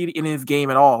isn't needed in his game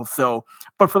at all. So,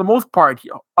 but for the most part,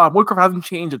 Woodcroft hasn't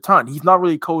changed a ton. He's not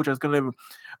really a coach that's going to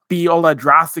be all that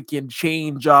drastic and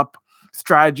change up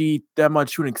strategy that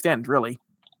much to an extent, really.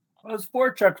 Well, his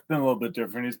forecheck's been a little bit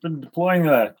different. He's been deploying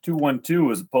the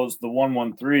 2-1-2 as opposed to the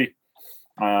 1-1-3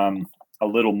 a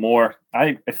little more.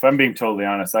 If I'm being totally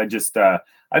honest, I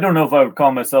don't know if I would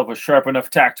call myself a sharp enough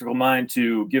tactical mind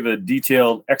to give a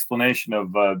detailed explanation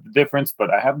of the difference,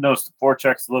 but I have noticed the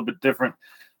forecheck's a little bit different.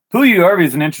 Puljujarvi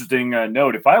is an interesting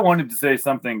note. If I wanted to say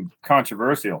something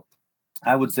controversial,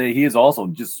 I would say he has also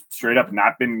just straight up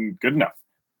not been good enough.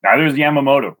 Neither is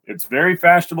Yamamoto. It's very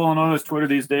fashionable on Oilers Twitter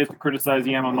these days to criticize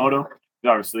Yamamoto. He's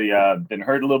obviously been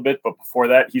hurt a little bit, but before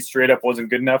that, he straight up wasn't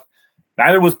good enough.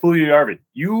 Neither was Puljujarvi.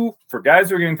 For guys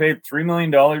who are getting paid $3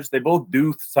 million, they both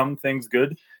do some things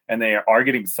good, and they are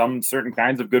getting some certain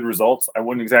kinds of good results. I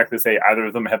wouldn't exactly say either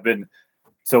of them have been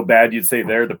so bad you'd say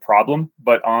they're the problem,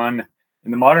 but in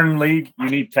the modern league,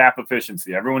 you need cap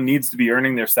efficiency. Everyone needs to be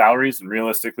earning their salaries, and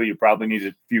realistically, you probably need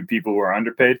a few people who are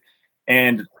underpaid.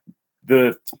 And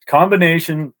the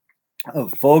combination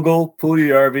of Foegele,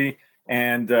 Puljujarvi,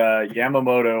 and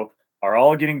Yamamoto are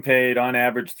all getting paid on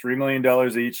average $3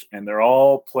 million each, and they're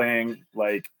all playing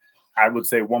like, I would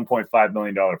say, $1.5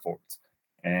 million forwards.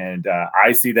 And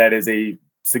I see that as a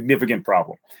significant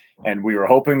problem. And we were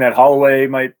hoping that Holloway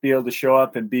might be able to show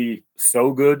up and be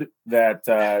so good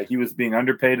that he was being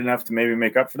underpaid enough to maybe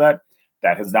make up for that.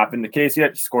 That has not been the case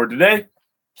yet. He scored today.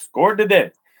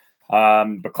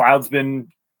 McLeod's been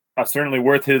certainly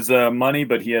worth his money,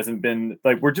 but he hasn't been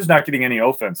like, we're just not getting any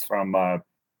offense from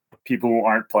people who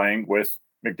aren't playing with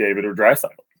McDavid or Draisaitl.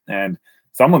 And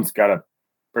someone's got to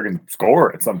friggin'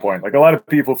 score at some point. Like, a lot of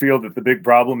people feel that the big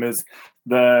problem is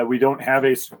we don't have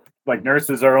Nurse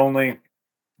is our only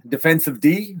defensive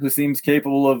D who seems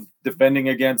capable of defending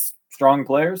against strong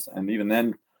players. And even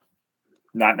then,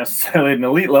 not necessarily at an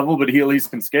elite level, but he at least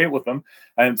can skate with them.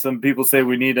 And some people say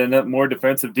we need a more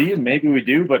defensive D, and maybe we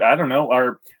do, but I don't know.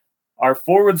 Our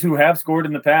forwards who have scored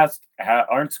in the past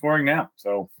aren't scoring now.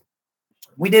 So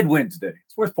we did win today.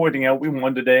 It's worth pointing out we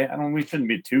won today. We shouldn't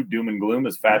be too doom and gloom,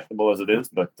 as fashionable as it is,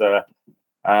 but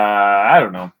I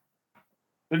don't know.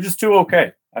 They're just too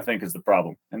okay, I think, is the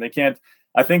problem. And they can't.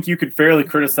 I think you could fairly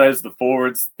criticize the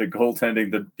forwards, the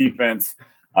goaltending, the defense.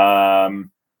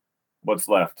 What's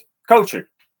left? Coaching.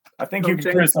 I think you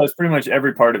can criticize pretty much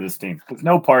every part of this team because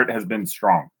no part has been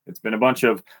strong. It's been a bunch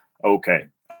of okay.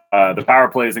 The power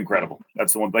play is incredible.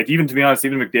 That's the one. Like, even to be honest,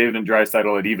 even McDavid and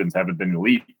Draisaitl at evens haven't been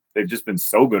elite. They've just been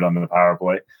so good on the power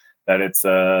play that it's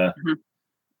that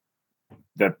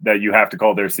you have to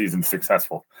call their season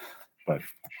successful. But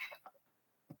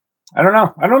I don't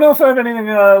know. I don't know if I have anything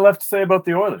left to say about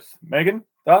the Oilers. Megan,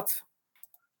 thoughts?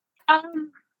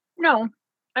 No.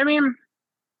 I mean,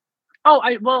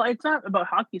 well, it's not about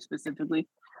hockey specifically.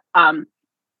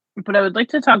 But I would like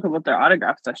to talk about their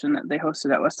autograph session that they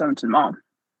hosted at West Edmonton Mall.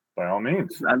 By all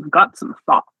means. I've got some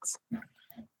thoughts.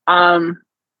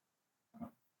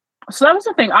 So that was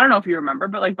the thing. I don't know if you remember,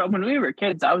 but when we were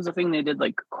kids, that was the thing they did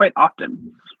like quite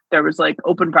often. There was like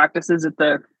open practices at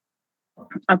the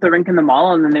rink in the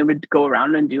mall, and then they would go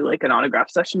around and do like an autograph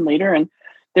session later, and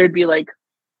there'd be like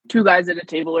 2 guys at a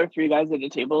table or 3 guys at a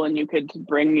table, and you could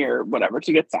bring your whatever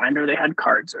to get signed, or they had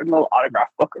cards or a little autograph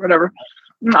book or whatever.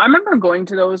 I remember going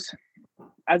to those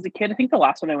as a kid. I think the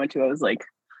last one I went to,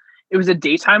 it was a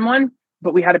daytime one,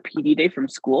 but we had a PD day from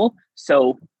school,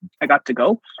 so I got to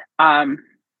go.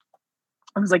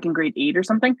 I was like in grade 8 or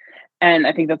something, and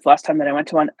I think that's the last time that I went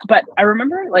to one. But I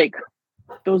remember like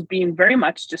those being very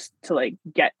much just to like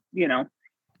get,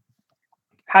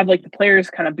 have like the players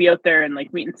kind of be out there and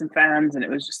like meeting some fans, and it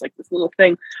was just like this little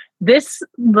thing. This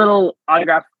little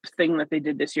autograph thing that they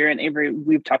did this year, and Avery,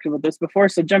 we've talked about this before,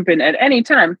 so jump in at any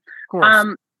time.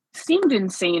 Seemed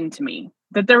insane to me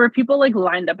that there were people like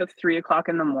lined up at 3:00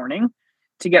 in the morning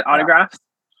to get autographs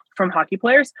from hockey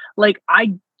players. Like,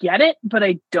 I get it, but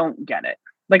I don't get it.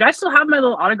 Like, I still have my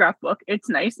little autograph book. It's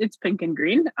nice. It's pink and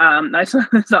green. I still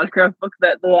have this autograph book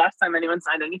that the last time anyone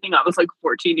signed anything, I was like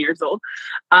 14 years old.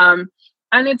 And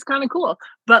it's kind of cool.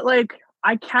 But like,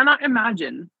 I cannot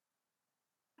imagine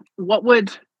what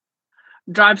would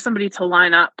drive somebody to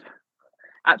line up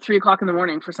at 3:00 in the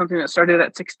morning for something that started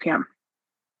at 6 p.m.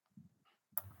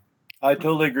 I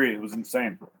totally agree. It was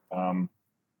insane.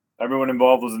 Everyone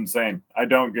involved was insane. I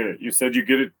don't get it. You said you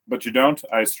get it, but you don't.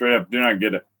 I straight up do not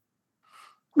get it.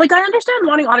 Like, I understand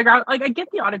wanting autograph. Like, I get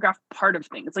the autograph part of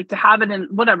things, like to have it in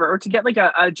whatever, or to get like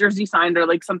a jersey signed or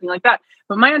like something like that.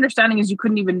 But my understanding is you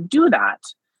couldn't even do that.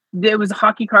 There was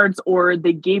hockey cards, or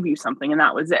they gave you something, and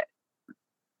that was it.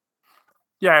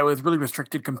 Yeah, it was really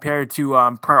restricted compared to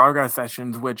prior autograph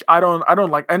sessions, which I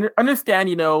don't like. I understand,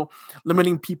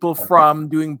 limiting people from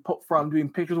doing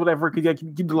pictures, whatever. Because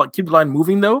keep the line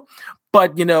moving though.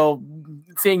 But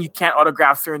saying you can't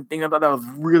autograph certain things, I thought that was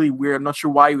really weird. I'm not sure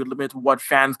why you would limit what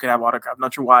fans could have autographed. I'm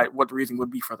not sure what the reason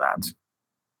would be for that.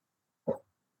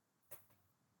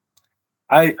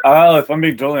 If I'm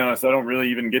being totally honest, I don't really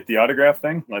even get the autograph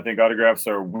thing. I think autographs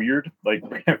are weird. Like,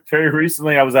 very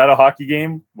recently, I was at a hockey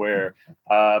game where,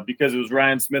 because it was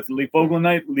Ryan Smith and Lee Fogel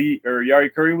night,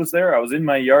 Yari Curry was there. I was in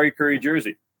my Yari Curry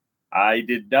jersey. I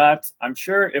did not. I'm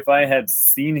sure if I had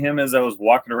seen him as I was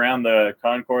walking around the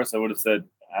concourse, I would have said,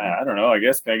 I don't know, I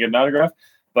guess, can I get an autograph?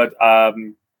 But I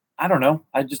don't know.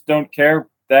 I just don't care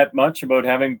that much about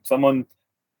having someone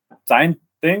sign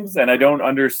things, and I don't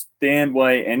understand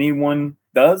why anyone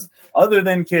does, other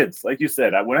than kids. Like you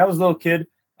said, when I was a little kid,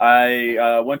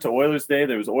 I went to Oilers Day.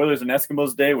 There was Oilers and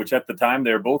Eskimos Day, which at the time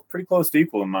they were both pretty close to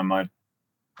equal in my mind.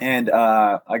 And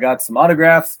I got some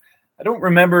autographs. I don't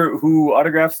remember who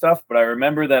autographed stuff, but I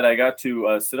remember that I got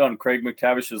to sit on Craig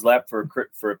McTavish's lap for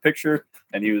a picture,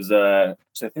 and he was. So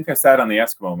I think I sat on the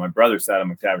Eskimo. My brother sat on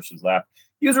McTavish's lap.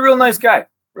 He was a real nice guy,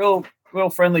 real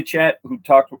friendly chap who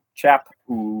talked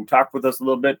with us a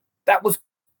little bit. That was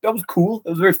cool. It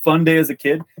was a very fun day as a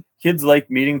kid. Kids like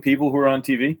meeting people who are on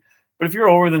TV. But if you're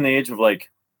over than the age of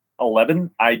like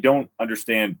 11, I don't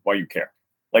understand why you care.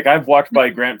 Like, I've walked by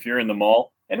Grant Fuhr in the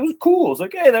mall, and it was cool. It was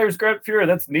like, hey, there's Grant Fuhr.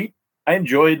 That's neat. I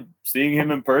enjoyed seeing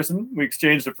him in person. We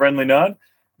exchanged a friendly nod.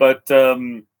 But I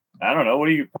don't know. What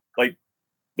do you like?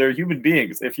 They're human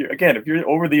beings. If you're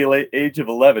over the age of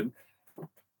 11,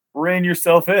 rein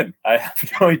yourself in. I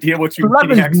have no idea what you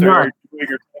maniacs are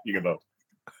talking about.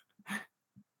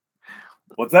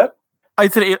 What's that? I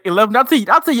said 11.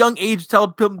 That's a young age. Tell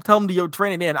them to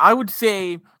train it in. I would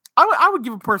say I would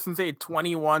give a person, say,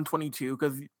 21, 22,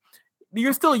 because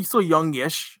you're still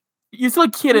youngish. You're still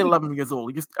a kid at 11 years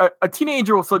old. A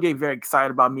teenager will still get very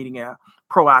excited about meeting a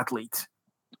pro athlete.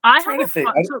 I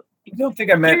don't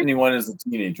think I met anyone as a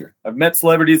teenager. I've met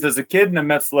celebrities as a kid, and I've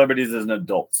met celebrities as an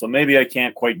adult. So maybe I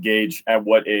can't quite gauge at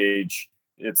what age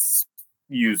it's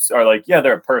used. Or like, yeah,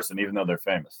 they're a person, even though they're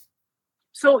famous.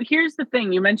 So here's the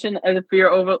thing. You mentioned if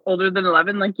you're older than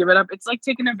 11, like, give it up. It's like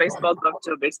taking a baseball glove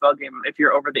to a baseball game. If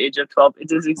you're over the age of 12,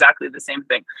 it is exactly the same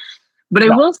thing. But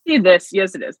I will say this.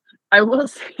 Yes, it is. I will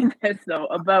say this, though,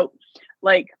 about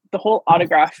like the whole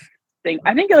autograph thing.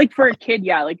 I think like for a kid,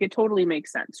 yeah, like it totally makes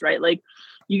sense, right? Like,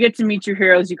 you get to meet your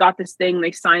heroes. You got this thing.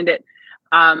 They signed it.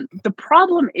 The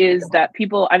problem is that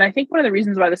people, and I think one of the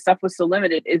reasons why the stuff was so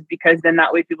limited is because then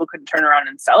that way people couldn't turn around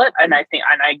and sell it. And I think,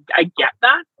 and I get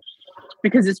that,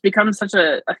 because it's become such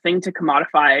a thing to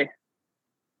commodify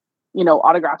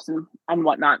autographs and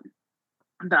whatnot,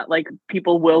 that like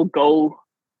people will go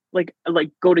like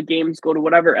go to games, go to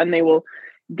whatever, and they will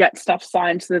get stuff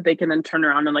signed so that they can then turn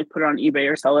around and like put it on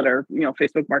eBay or sell it, or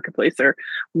Facebook Marketplace or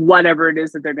whatever it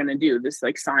is that they're going to do, this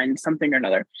like sign something or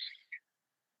another.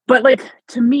 But like,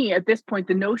 to me at this point,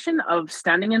 the notion of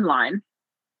standing in line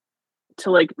to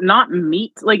like not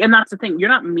meet, like, and that's the thing, you're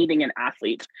not meeting an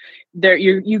athlete there.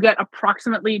 You get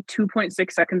approximately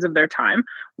 2.6 seconds of their time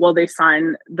while they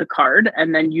sign the card,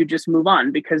 and then you just move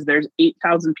on because there's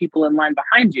 8,000 people in line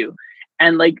behind you,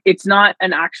 and like it's not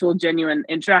an actual genuine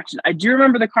interaction. I do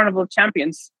remember the Carnival of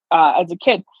Champions as a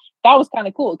kid. That was kind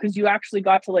of cool because you actually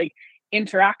got to like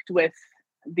interact with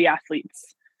the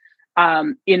athletes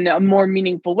in a more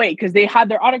meaningful way, because they had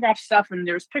their autograph stuff and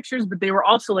there was pictures, but they were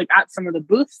also like at some of the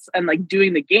booths and like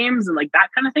doing the games and like that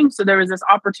kind of thing. So there was this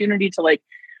opportunity to like,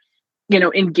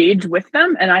 engage with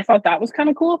them. And I thought that was kind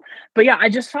of cool. But yeah, I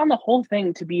just found the whole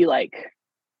thing to be like,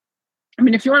 I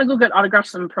mean, if you want to go get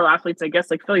autographs from pro athletes, I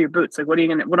guess like fill your boots. Like, what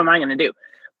am I going to do?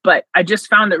 But I just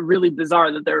found it really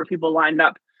bizarre that there were people lined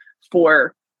up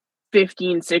for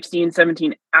 15, 16,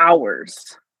 17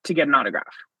 hours to get an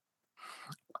autograph.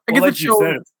 I guess like you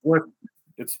said,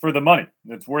 it's for the money.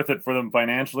 It's worth it for them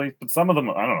financially. But some of them,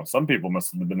 I don't know, some people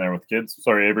must have been there with kids.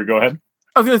 Sorry, Avery, go ahead.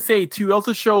 I was gonna say too, it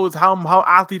also shows how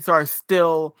athletes are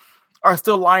still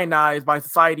lionized by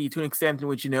society to an extent in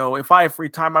which, if I have free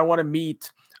time, I want to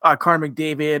meet Connor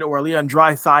McDavid or Leon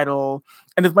Draisaitl,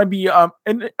 and this might be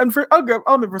and for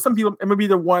some people it might be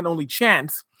their one only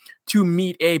chance to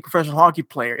meet a professional hockey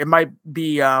player. It might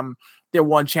be their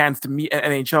one chance to meet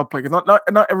an NHL player.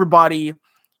 Not everybody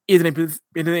is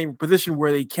in a position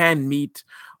where they can meet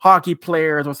hockey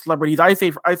players or celebrities. I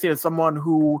say as someone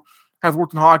who has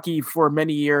worked in hockey for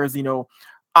many years,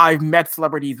 I've met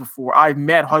celebrities before. I've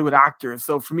met Hollywood actors.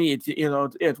 So for me,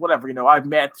 it's whatever.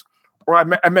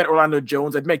 I met Orlando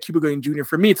Jones. I've met Cuba Gooding Jr.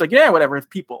 For me, it's like, yeah, whatever. It's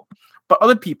people. But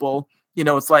other people,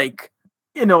 it's like,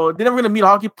 they're never going to meet a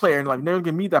hockey player and like never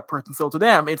going to meet that person. So to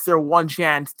them, it's their one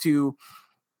chance to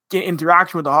get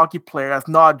interaction with a hockey player that's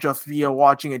not just via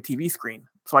watching a TV screen.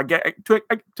 So I get to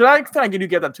that extent. I do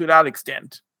get that to that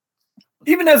extent.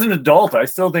 Even as an adult, I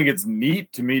still think it's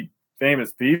neat to meet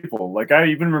famous people. Like I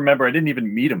even remember, I didn't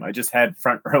even meet them. I just had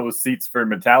front row seats for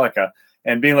Metallica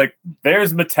and being like,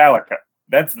 "There's Metallica.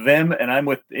 That's them," and I'm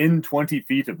within 20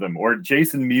 feet of them. Or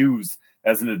Jason Mewes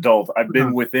as an adult, I've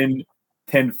been within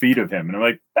 10 feet of him, and I'm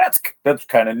like, "That's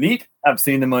kind of neat." I've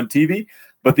seen them on TV,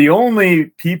 but the only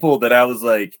people that I was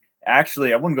like,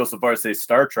 actually, I wouldn't go so far as say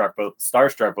starstruck,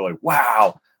 but like,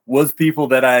 wow, was people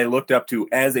that I looked up to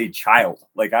as a child.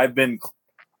 Like I've been,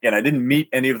 and I didn't meet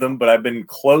any of them, but I've been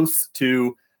close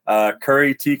to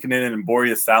Curry Tikkanen and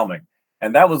Boreas Salming.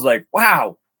 And that was like,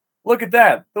 wow, look at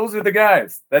that. Those are the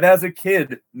guys that as a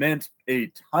kid meant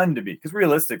a ton to me. Because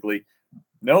realistically,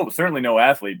 certainly no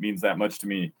athlete means that much to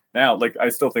me now. Like I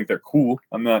still think they're cool.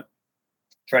 I'm not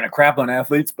trying to crap on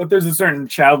athletes, but there's a certain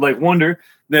childlike wonder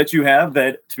that you have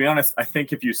that, to be honest, I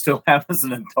think if you still have as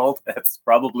an adult, that's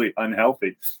probably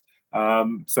unhealthy.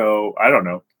 So I don't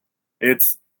know.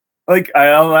 It's like,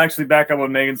 I'll actually back up what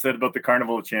Megan said about the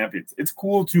Carnival of Champions. It's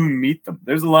cool to meet them.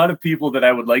 There's a lot of people that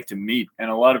I would like to meet and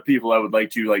a lot of people I would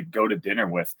like to like go to dinner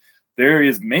with. There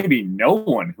is maybe no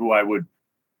one who I would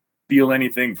feel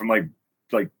anything from like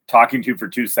talking to for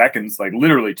 2 seconds, like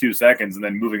literally 2 seconds, and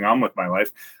then moving on with my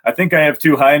life. I think I have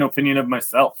too high an opinion of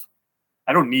myself.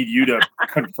 I don't need you to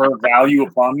confer value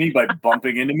upon me by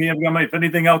bumping into me. If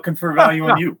anything, I'll confer value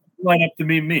on you. Line up to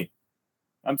meet me.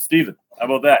 I'm Steven. How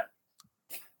about that?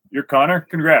 You're Connor?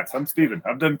 Congrats. I'm Steven.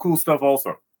 I've done cool stuff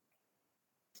also.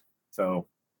 So,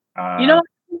 I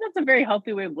think that's a very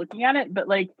healthy way of looking at it, but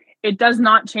like, it does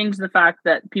not change the fact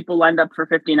that people lined up for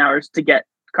 15 hours to get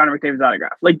Connor McDavid's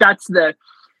autograph. Like that's the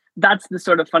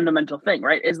sort of fundamental thing,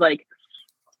 right? Is like,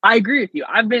 I agree with you.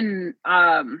 I've been,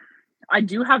 I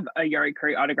do have a Yari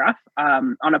Curry autograph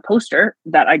on a poster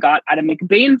that I got at a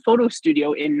McBain photo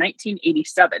studio in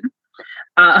 1987,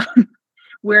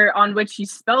 on which he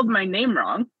spelled my name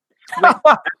wrong. Which,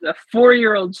 as a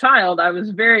 4-year-old child, I was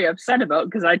very upset about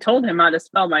because I told him how to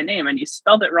spell my name and he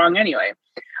spelled it wrong anyway.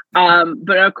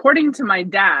 But according to my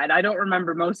dad, I don't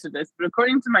remember most of this, but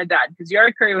according to my dad, because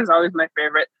Yari Curry was always my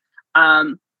favorite,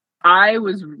 I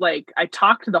was like, I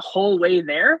talked the whole way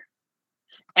there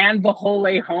and the whole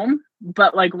way home.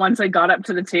 But like once I got up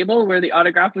to the table where the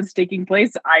autograph was taking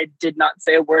place, I did not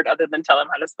say a word other than tell him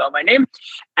how to spell my name.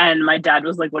 And my dad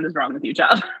was like, "What is wrong with you,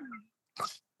 child?"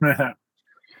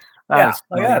 That's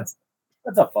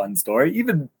a fun story.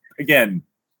 Even again,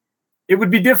 it would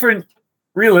be different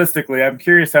realistically, I'm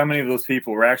curious how many of those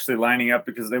people were actually lining up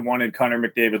because they wanted Connor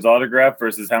McDavid's autograph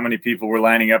versus how many people were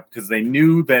lining up because they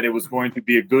knew that it was going to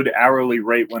be a good hourly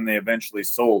rate when they eventually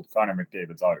sold Connor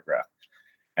McDavid's autograph.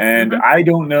 And I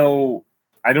don't know.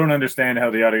 I don't understand how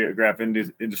the autograph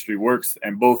industry works,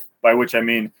 and both by which I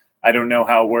mean I don't know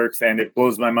how it works, and it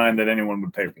blows my mind that anyone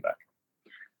would pay for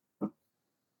that.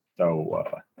 So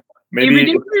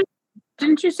maybe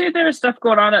didn't you say there was stuff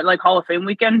going on at like Hall of Fame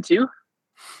weekend too?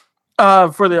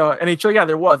 For the NHL, yeah,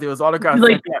 there was autographs.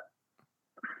 Like,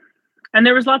 and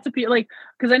there was lots of people, like,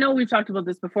 because I know we've talked about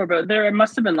this before, but there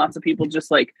must have been lots of people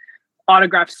just like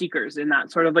autograph seekers in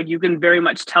that sort of like you can very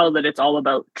much tell that it's all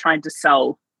about trying to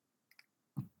sell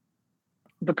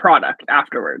the product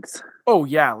afterwards. Oh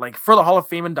yeah, like for the Hall of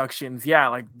Fame inductions, yeah,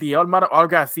 like the amount of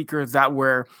autograph seekers that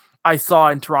I saw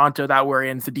in Toronto that were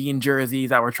in Sedin jerseys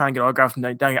that were trying to get autographs from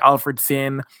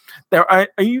Alfredson. There are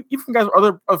even guys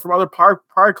from other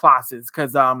prior classes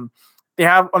because they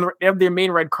have their main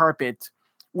red carpet,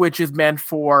 which is meant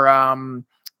for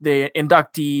the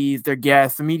inductees, their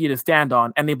guests, the media to stand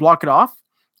on, and they block it off.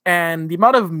 And the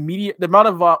amount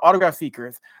of autograph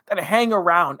seekers that hang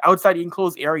around outside the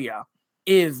enclosed area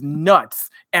is nuts.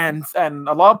 And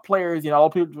a lot of players, a lot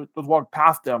of people just walk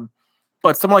past them.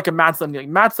 But someone like a Matt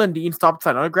Sundin stopped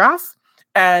signing autographs,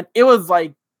 and it was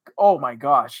like, oh my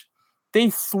gosh, they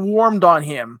swarmed on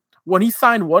him when he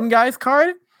signed one guy's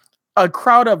card. A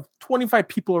crowd of 25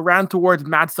 people ran towards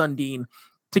Matt Sundin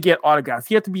to get autographs.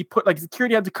 He had to be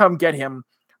security had to come get him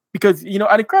because and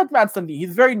a crowd Matt Sundin.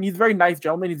 He's very nice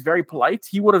gentleman. He's very polite.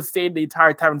 He would have stayed the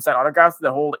entire time and signed autographs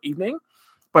the whole evening.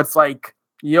 But it's like,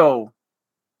 yo,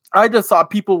 I just saw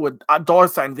people with dollar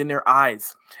signs in their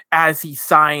eyes as he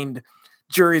signed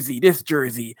this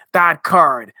jersey, that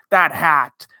card, that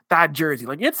hat, that jersey.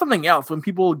 Like it's something else when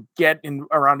people get in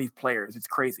around these players. It's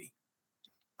crazy.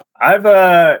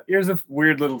 Here's a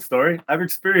weird little story. I've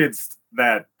experienced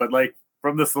that, but like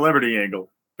from the celebrity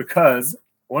angle, because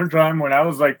one time when I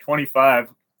was like 25,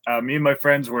 me and my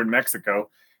friends were in Mexico.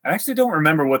 I actually don't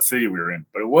remember what city we were in,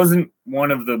 but it wasn't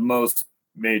one of the most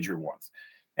major ones.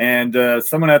 And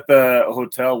someone at the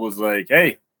hotel was like,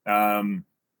 hey,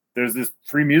 there's this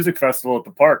free music festival at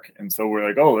the park. And so we're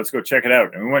like, oh, let's go check it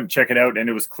out. And we went and check it out. And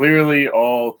it was clearly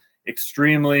all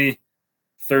extremely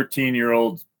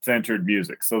 13-year-old centered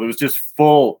music. So it was just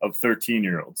full of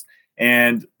 13-year-olds.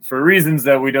 And for reasons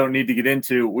that we don't need to get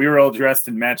into, we were all dressed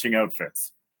in matching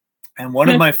outfits. And one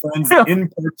of my friends in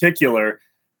particular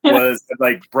was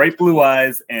like bright blue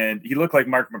eyes, and he looked like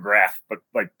Mark McGrath, but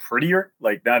like prettier,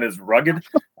 like not as rugged.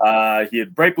 He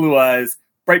had bright blue eyes,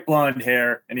 bright blonde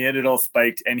hair, and he had it all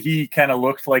spiked, and he kind of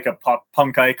looked like a pop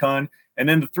punk icon. And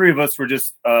then the three of us were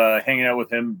just hanging out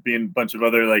with him, being a bunch of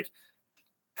other like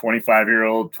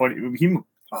 25-year-old,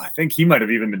 I think he might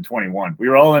have even been 21. We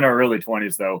were all in our early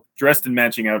 20s though, dressed in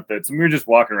matching outfits, and we were just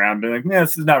walking around being like, man,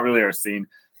 this is not really our scene.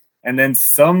 And then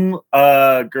some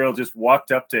girl just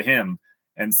walked up to him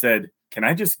and said, can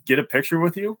I just get a picture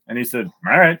with you? And he said,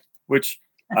 all right, which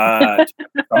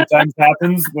sometimes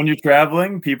happens when you're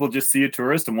traveling. People just see a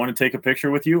tourist and want to take a picture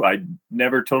with you. I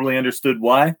never totally understood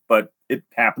why, but it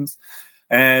happens.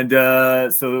 And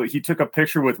so he took a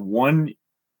picture with one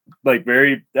like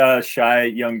very shy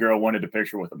young girl, wanted a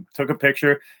picture with him, took a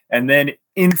picture, and then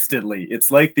instantly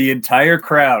it's like the entire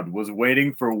crowd was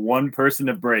waiting for one person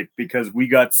to break because we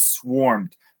got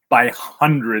swarmed by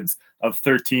hundreds of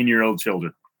 13-year-old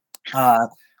children. I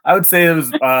would say it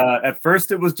was at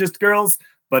first it was just girls,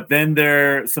 but then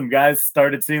some guys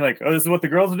started seeing like, oh, this is what the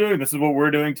girls are doing, this is what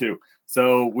we're doing too.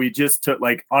 So we just took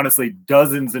like honestly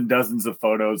dozens and dozens of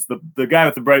photos. The guy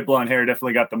with the bright blonde hair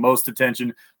definitely got the most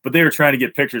attention, but they were trying to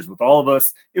get pictures with all of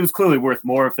us. It was clearly worth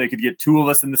more if they could get two of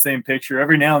us in the same picture.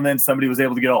 Every now and then somebody was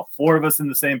able to get all four of us in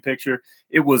the same picture.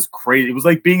 It was crazy. It was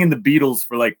like being in the Beatles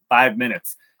for like 5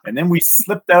 minutes. And then we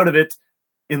slipped out of it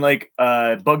in like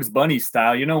Bugs Bunny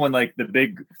style, when like the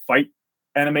big fight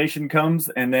animation comes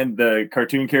and then the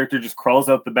cartoon character just crawls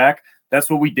out the back. That's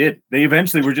what we did. They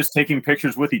eventually were just taking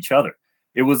pictures with each other.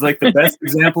 It was like the best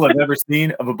example I've ever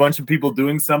seen of a bunch of people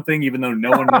doing something, even though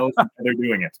no one knows why they're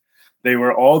doing it. They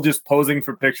were all just posing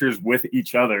for pictures with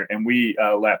each other, and we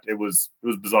left. It was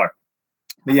bizarre.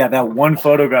 But yeah, that one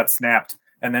photo got snapped,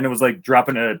 and then it was like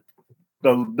dropping a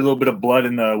little bit of blood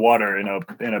in the water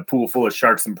in a pool full of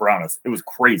sharks and piranhas. It was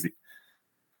crazy.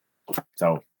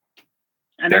 So,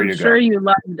 and I'm sure you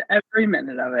loved every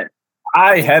minute of it.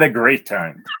 I had a great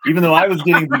time, even though I was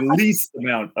getting the least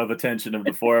amount of attention of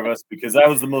the four of us because I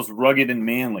was the most rugged and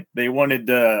manly. They wanted,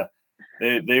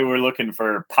 they were looking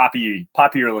for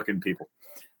poppier looking people,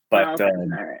 but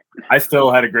right. I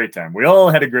still had a great time. We all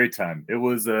had a great time. It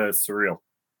was surreal.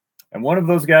 And one of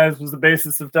those guys was the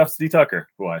basis of Dusty Tucker,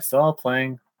 who I saw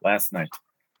playing last night.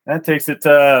 That takes it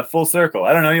full circle.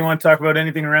 I don't know. You want to talk about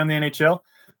anything around the NHL?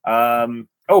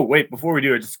 Oh, wait, before we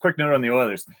do it, just a quick note on the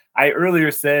Oilers. I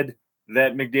earlier said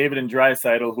that McDavid and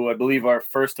Draisaitl, who I believe are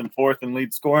first and fourth in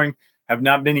lead scoring, have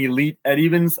not been elite at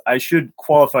evens. I should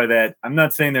qualify that. I'm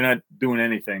not saying they're not doing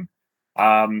anything.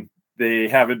 They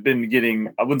haven't been getting,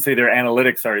 I wouldn't say their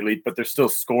analytics are elite, but they're still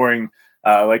scoring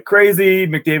like crazy.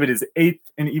 McDavid is 8th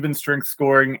in even strength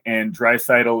scoring, and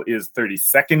Draisaitl is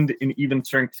 32nd in even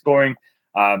strength scoring.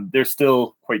 They're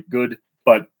still quite good,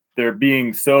 but they're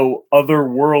being so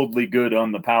otherworldly good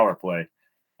on the power play.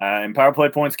 And power play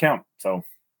points count, so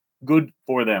good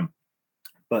for them.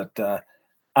 But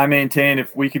I maintain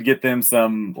if we could get them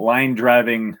some line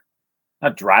driving,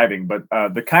 not driving, but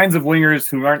the kinds of wingers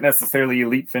who aren't necessarily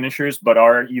elite finishers, but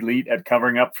are elite at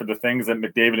covering up for the things that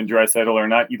McDavid and Draisaitl are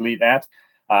not elite at,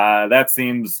 that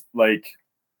seems like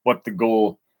what the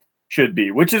goal should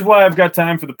be, which is why I've got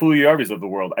time for the Puljujarvis of the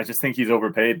world. I just think he's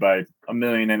overpaid by $1.5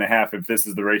 million if this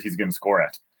is the rate he's going to score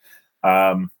at.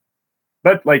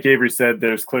 But like Avery said,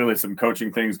 there's clearly some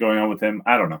coaching things going on with him.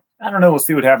 I don't know. We'll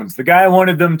see what happens. The guy I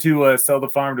wanted them to sell the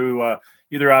farm to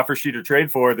either offer sheet or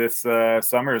trade for this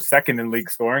summer is second in league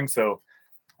scoring. So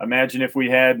imagine if we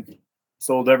had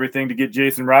sold everything to get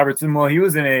Jason Robertson. Well, he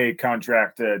was in a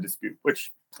contract dispute,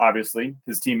 which obviously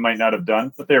his team might not have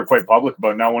done, but they were quite public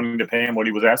about not wanting to pay him what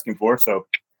he was asking for. So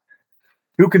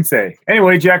who can say?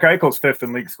 Anyway, Jack Eichel's fifth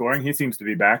in league scoring. He seems to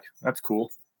be back. That's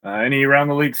cool. Any around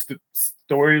the league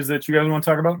stories that you guys want to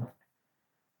talk about?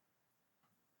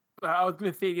 I was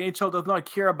going to say the NHL does not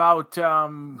care about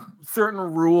certain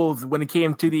rules when it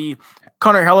came to the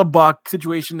Connor Hellebuck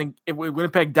situation in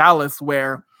Winnipeg, Dallas,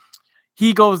 where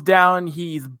he goes down,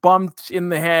 he's bumped in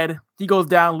the head, he goes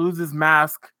down, loses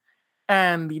mask,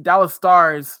 and the Dallas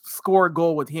Stars score a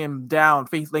goal with him down,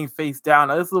 laying face down.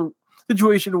 Now, this is a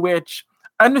situation which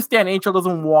I understand NHL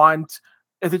doesn't want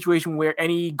a situation where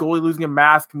any goalie losing a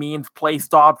mask means play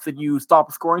stops and you stop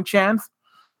a scoring chance,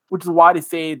 which is why they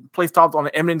say play stops on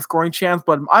an imminent scoring chance.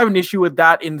 But I have an issue with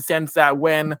that in the sense that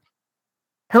when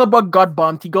Hellebuck got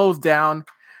bumped, he goes down.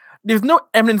 There's no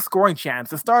imminent scoring chance.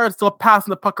 The Stars are still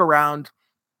passing the puck around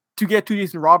to get to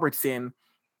Jason Robertson,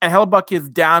 and Hellebuck is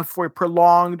down for a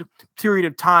prolonged period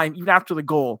of time, even after the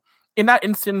goal. In that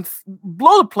instance,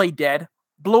 blow the play dead,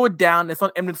 blow it down. It's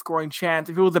not imminent scoring chance.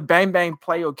 If it was a bang-bang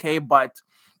play, okay, but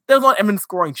there's not imminent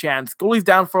scoring chance. Goalie's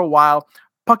down for a while.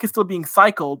 Puck is still being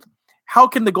cycled. How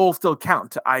can the goal still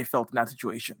count? I felt in that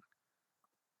situation.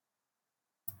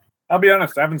 I'll be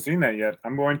honest, I haven't seen that yet.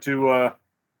 I'm going to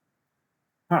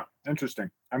interesting.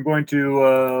 I'm going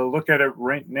to look at it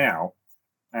right now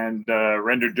and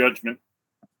render judgment.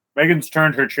 Megan's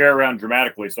turned her chair around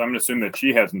dramatically, so I'm going to assume that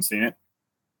she hasn't seen it.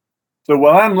 So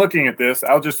while I'm looking at this,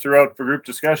 I'll just throw out for group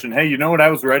discussion, hey, you know what I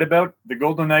was right about? The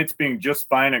Golden Knights being just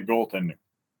fine at goaltending.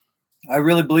 I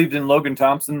really believed in Logan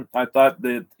Thompson. I thought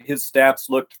that his stats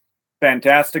looked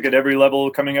fantastic at every level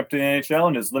coming up to the NHL,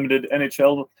 and his limited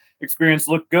NHL experience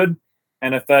looked good.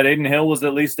 And I thought Adin Hill was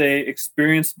at least a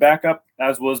experienced backup,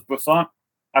 as was Brisson.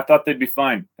 I thought they'd be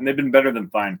fine, and they've been better than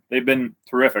fine. They've been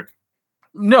terrific.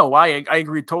 No, I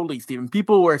agree totally, Steven.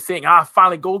 People were saying,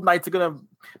 finally, Golden Knights are going to...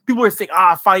 People were saying,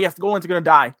 finally, yes, the Golden Knights are going to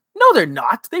die. No, they're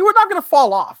not. They were not going to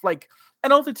fall off.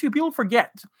 And also, too, people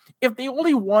forget, if they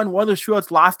only won one of the shootouts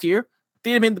last year,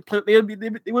 they would have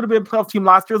been a playoff team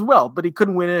last year as well, but he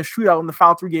couldn't win in a shootout in the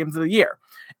final 3 games of the year.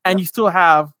 And you still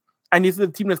have... And this is a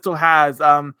team that still has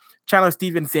Chandler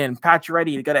Stevenson,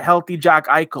 Pacioretty. They got a healthy Jack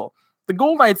Eichel. The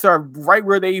Golden Knights are right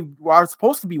where they are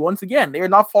supposed to be. Once again, they are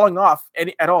not falling off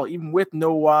at all, even with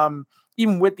the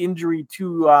injury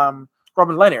to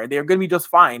Robin Lehner. They are going to be just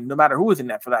fine, no matter who is in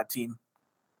net for that team.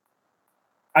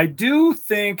 I do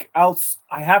think I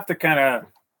have to kind of.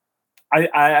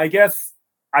 I guess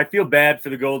I feel bad for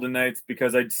the Golden Knights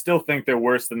because I still think they're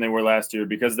worse than they were last year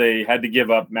because they had to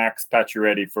give up Max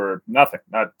Pacioretty for nothing,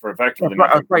 not for effectively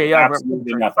nothing.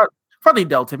 Absolutely nothing. Probably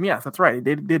dealt him. Yes, that's right.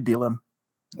 They did deal him.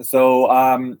 So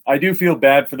I do feel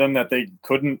bad for them that they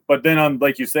couldn't. But then,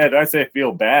 like you said, I say I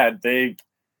feel bad. They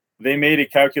made a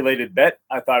calculated bet.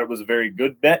 I thought it was a very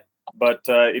good bet, but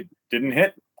it didn't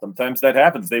hit. Sometimes that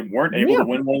happens. They weren't able to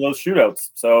win one of those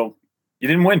shootouts. So you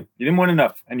didn't win. You didn't win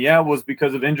enough. And yeah, it was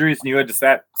because of injuries and you had to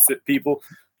sit people.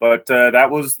 But that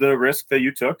was the risk that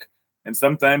you took. And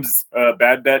sometimes a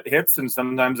bad bet hits and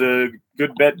sometimes a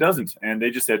good bet doesn't. And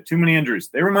they just had too many injuries.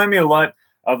 They remind me a lot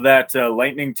of that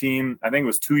Lightning team. I think it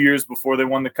was 2 years before they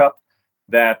won the Cup.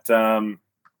 That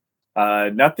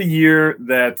not the year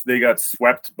that they got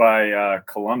swept by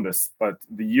Columbus, but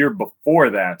the year before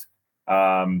that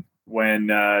when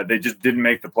they just didn't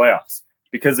make the playoffs.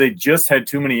 because they just had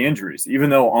too many injuries, even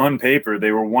though on paper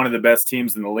they were one of the best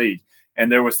teams in the league.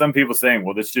 And there were some people saying,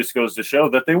 well, this just goes to show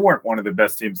that they weren't one of the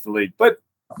best teams in the league. But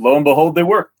lo and behold, they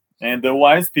were. And the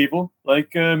wise people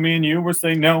like me and you were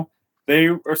saying, no, they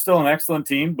are still an excellent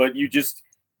team, but you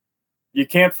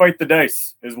can't fight the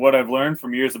dice, is what I've learned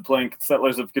from years of playing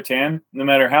Settlers of Catan. No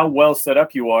matter how well set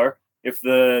up you are, if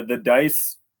the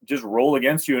dice just roll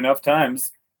against you enough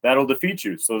times, that'll defeat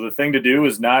you. So the thing to do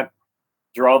is not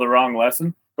draw the wrong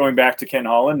lesson. Going back to Ken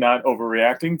Holland, not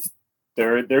overreacting.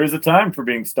 There is a time for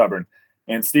being stubborn.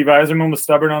 And Steve Yzerman was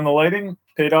stubborn on the Lightning,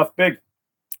 paid off big.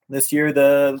 This year,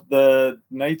 the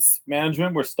Knights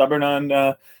management were stubborn on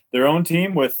their own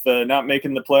team with not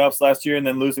making the playoffs last year and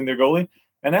then losing their goalie,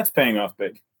 and that's paying off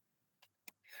big.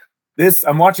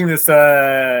 I'm watching this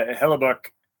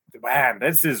Hellebuyck. Man,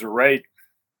 this is right.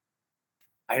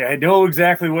 I know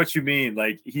exactly what you mean.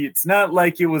 Like it's not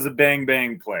like it was a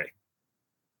bang play,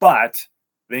 but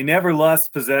they never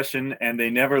lost possession and they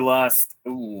never lost.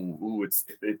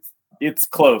 It's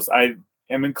close. I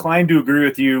am inclined to agree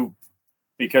with you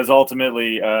because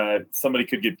ultimately somebody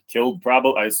could get killed.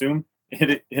 Probably, I assume,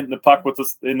 hitting the puck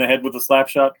in the head with a slap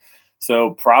shot.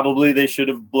 So probably they should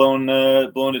have blown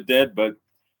it dead, but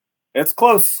it's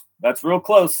close. That's real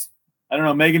close. I don't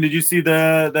know, Megan. Did you see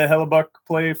the Hellebuyck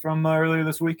play from earlier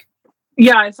this week?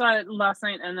 Yeah, I saw it last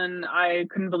night, and then I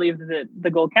couldn't believe that the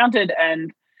goal counted.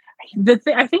 And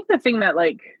I think the thing that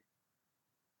like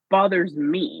bothers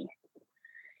me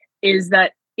is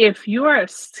that if you are a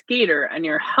skater and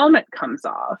your helmet comes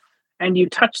off and you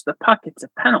touch the puck, it's a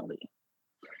penalty.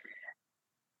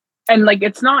 And like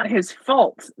it's not his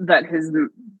fault that his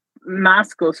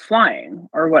mask goes flying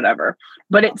or whatever,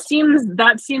 but it seems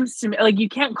to me like you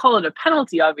can't call it a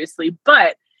penalty, obviously,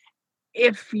 but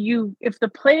if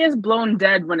the play is blown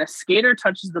dead when a skater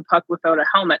touches the puck without a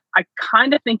helmet, I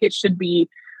kind of think it should be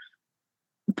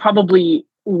probably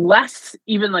more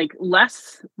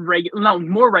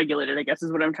regulated, I guess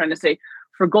is what I'm trying to say,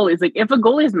 for goalies. Like if a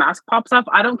goalie's mask pops off,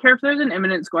 I don't care if there's an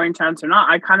imminent scoring chance or not.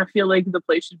 I kind of feel like the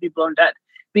play should be blown dead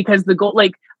because the goal,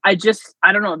 like I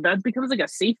don't know, that becomes like a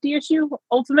safety issue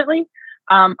ultimately.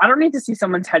 I don't need to see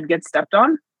someone's head get stepped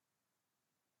on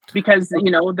because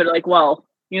they're like, well,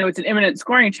 it's an imminent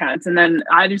scoring chance, and then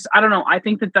I don't know. I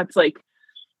think that's like,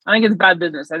 I think it's bad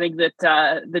business. I think that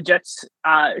the Jets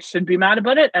should be mad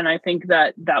about it, and I think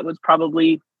that was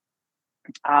probably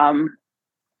a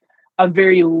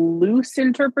very loose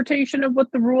interpretation of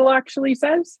what the rule actually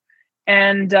says,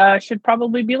 and should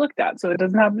probably be looked at so it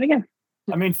doesn't happen again.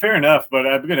 I mean, fair enough, but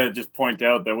I'm going to just point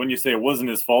out that when you say it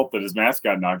wasn't his fault that his mask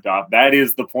got knocked off, that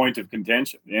is the point of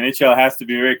contention. The NHL has to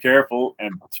be very careful,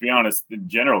 and to be honest, in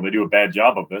general, they do a bad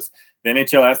job of this. The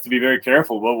NHL has to be very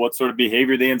careful about what sort of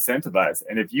behavior they incentivize.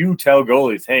 And if you tell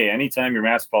goalies, hey, anytime your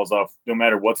mask falls off, no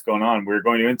matter what's going on, we're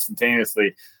going to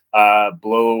instantaneously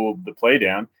blow the play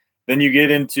down, then you get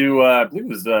into, I believe it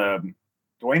was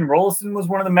Dwayne Rolliston was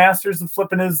one of the masters of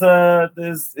flipping his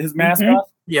mask off.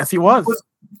 Yes, he was.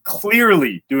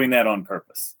 Clearly doing that on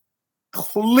purpose.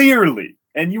 Clearly.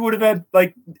 And you would have had,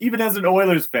 like, even as an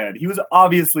Oilers fan, he was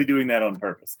obviously doing that on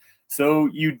purpose. So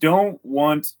you don't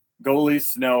want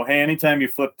goalies to know, hey, anytime you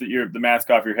flip the mask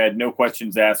off your head, no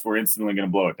questions asked, we're instantly going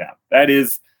to blow it down. That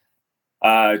is,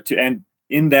 and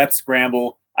in that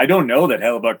scramble, I don't know that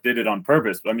Hellebuyck did it on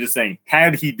purpose, but I'm just saying,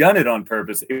 had he done it on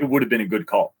purpose, it would have been a good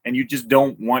call. And you just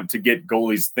don't want to get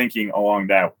goalies thinking along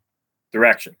that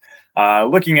direction.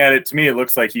 Looking at it, to me, it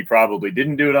looks like he probably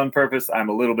didn't do it on purpose. I'm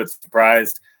a little bit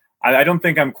surprised. I don't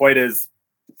think I'm quite as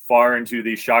far into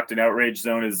the shocked and outraged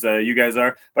zone as you guys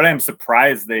are, but I am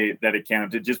surprised that it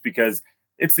counted just because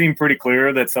it seemed pretty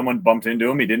clear that someone bumped into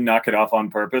him. He didn't knock it off on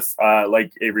purpose.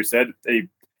 Like Avery said, a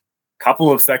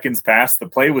couple of seconds passed. The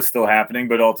play was still happening,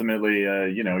 but ultimately,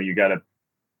 you got to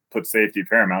put safety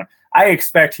paramount. I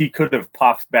expect he could have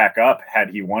popped back up had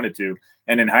he wanted to.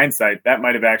 And in hindsight, that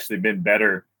might have actually been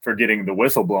better for getting the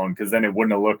whistle blown, because then it would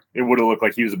have looked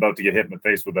like he was about to get hit in the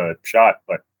face with a shot.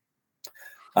 But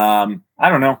I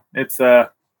don't know. I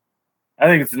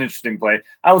think it's an interesting play.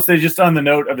 I will say, just on the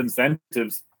note of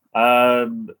incentives, I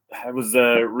was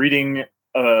reading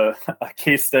a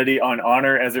case study on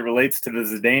honor as it relates to the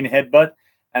Zidane headbutt.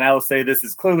 And I will say this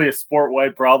is clearly a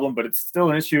sport-wide problem, but it's still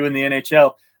an issue in the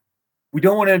NHL. We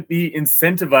don't want to be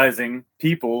incentivizing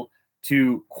people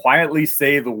to quietly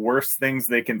say the worst things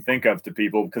they can think of to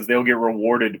people because they'll get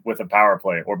rewarded with a power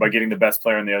play or by getting the best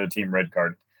player on the other team red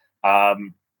card. I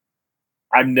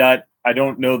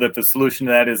don't know that the solution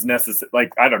to that is necessary.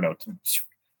 Like, I don't know.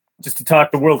 just to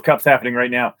talk, the World Cup's happening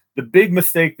right now. The big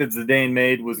mistake that Zidane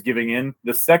made was giving in.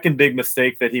 The second big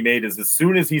mistake that he made is as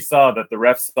soon as he saw that the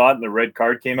ref saw it and the red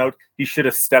card came out, he should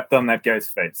have stepped on that guy's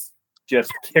face.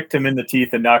 Just kicked him in the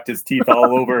teeth and knocked his teeth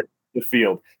all over the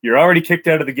field. You're already kicked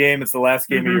out of the game. It's the last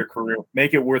game of your career.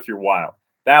 Make it worth your while.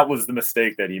 That was the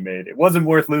mistake that he made. It wasn't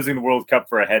worth losing the World Cup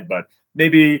for a headbutt.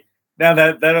 Maybe now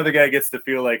that other guy gets to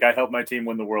feel like I helped my team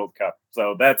win the World Cup.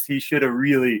 So he should have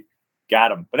really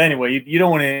got him. But anyway, you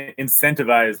don't want to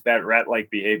incentivize that rat-like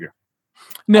behavior.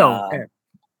 No.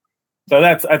 So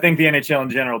I think the NHL in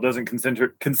general doesn't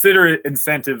consider it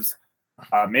incentives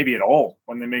maybe at all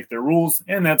when they make their rules.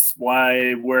 And that's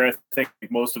where I think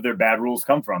most of their bad rules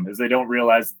come from, is they don't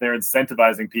realize that they're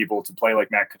incentivizing people to play like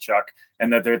Matt Tkachuk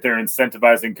and that they're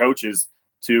incentivizing coaches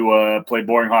to play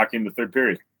boring hockey in the third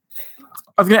period.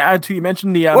 I was going to add to, you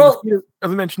mentioned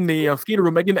the skater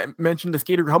rule. Megan mentioned the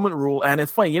skater helmet rule, and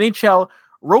it's funny. NHL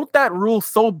wrote that rule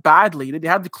so badly that they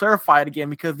had to clarify it again,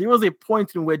 because there was a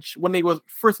point in which, when they was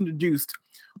first introduced,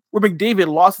 where McDavid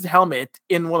lost his helmet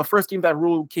in one of the first games that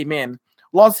rule came in,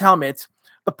 lost his helmet,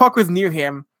 the puck was near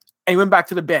him, and he went back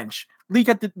to the bench. League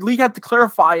had to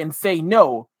clarify and say,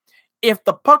 no, if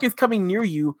the puck is coming near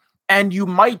you and you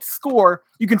might score,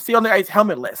 you can stay on the ice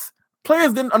helmetless.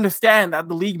 Players didn't understand that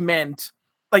the league meant,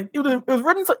 like, it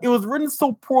was written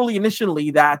so poorly initially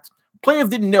that players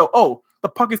didn't know, oh, the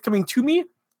puck is coming to me,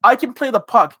 I can play the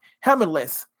puck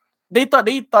helmetless. They thought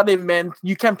it meant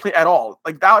you can't play at all.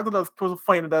 Like, that was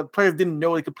funny that players didn't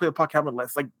know they could play the puck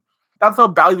helmetless. Like, that's how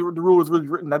badly the rule was really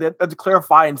written. That they had to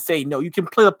clarify and say, no, you can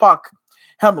play the puck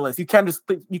helmetless. You can't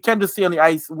just stay on the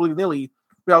ice willy-nilly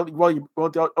without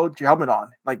your helmet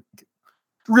on. Like,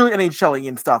 really NHL-y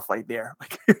and stuff right there.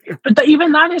 But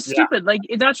even that is stupid. Like,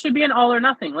 that should be an all or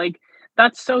nothing. Like,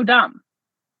 that's so dumb.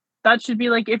 That should be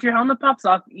like, if your helmet pops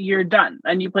off, you're done,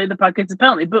 and you play the puck, it's a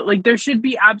penalty. But like, there should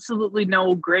be absolutely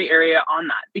no gray area on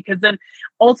that, because then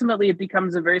ultimately it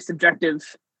becomes a very subjective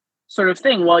sort of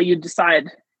thing. While you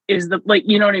decide, is the, like,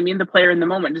 you know what I mean? The player in the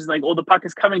moment is like, oh, the puck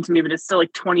is coming to me, but it's still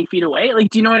like 20 feet away. Like,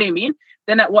 do you know what I mean?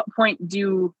 Then at what point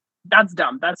that's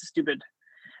dumb. That's a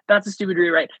stupid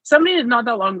rewrite. Somebody not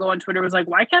that long ago on Twitter was like,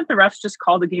 why can't the refs just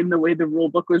call the game the way the rule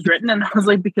book was written? And I was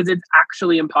like, because it's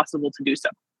actually impossible to do so.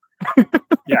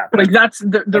 Yeah, like, that's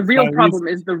the real problem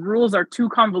is the rules are too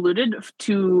convoluted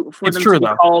for them to be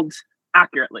called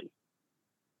accurately.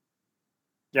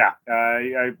 Yeah,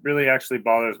 it really actually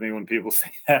bothers me when people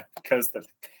say that, because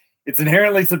it's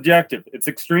inherently subjective. It's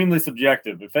extremely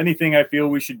subjective. If anything, I feel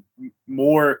we should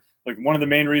more, like, one of the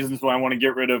main reasons why I want to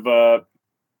get rid of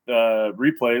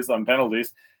replays on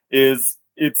penalties is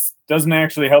it doesn't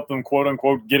actually help them, quote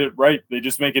unquote, get it right. They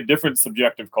just make a different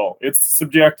subjective call. It's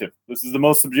subjective. This is the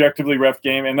most subjectively ref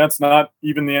game, and that's not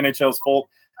even the NHL's fault.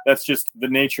 That's just the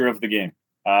nature of the game.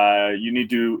 You need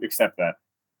to accept that.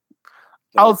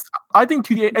 So. I think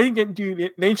the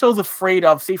NHL is afraid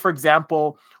of, say, for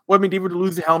example, when McDavid would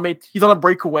lose the helmet, he's on a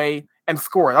breakaway and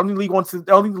score. I don't think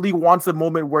the league wants a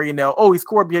moment where, he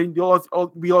scored because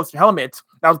we lost your helmet.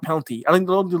 That was a penalty. I think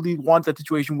the league wants a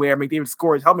situation where McDavid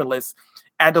scores helmetless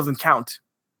and doesn't count.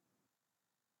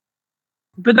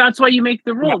 But that's why you make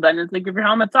the rule. Then it's like, if your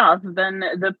helmet's off, then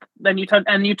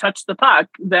you touch the puck,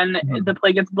 then the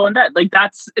play gets blown dead. Like,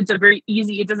 it's a very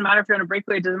easy. It doesn't matter if you're on a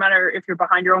breakaway. It doesn't matter if you're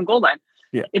behind your own goal line.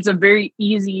 Yeah, it's a very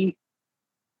easy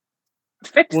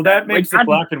fix. Well, that makes it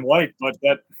black and white, but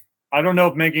I don't know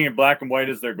if making it black and white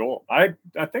is their goal. I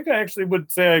think I actually would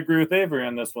say I agree with Avery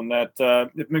on this one, that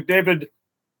if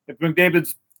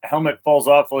McDavid's helmet falls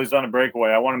off while he's on a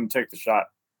breakaway, I want him to take the shot.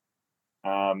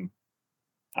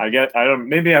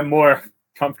 Maybe I'm more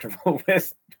comfortable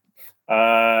with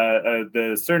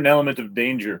the certain element of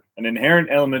danger, an inherent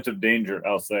element of danger,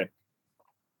 I'll say.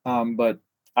 But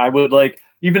I would like,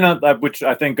 even which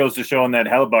I think goes to show on that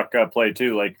Hellebuck play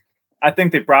too. Like, I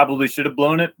think they probably should have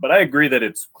blown it, but I agree that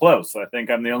it's close. I think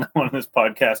I'm the only one on this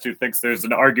podcast who thinks there's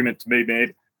an argument to be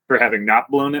made for having not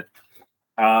blown it.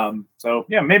 So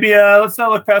yeah, maybe let's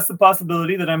not look past the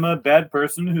possibility that I'm a bad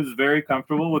person who's very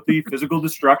comfortable with the physical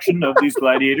destruction of these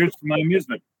gladiators for my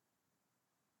amusement.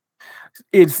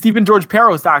 It's Stephen George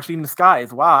Peros actually in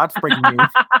disguise. Wow, that's breaking news.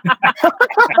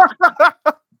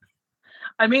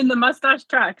 I mean, the mustache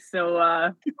tracks,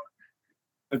 so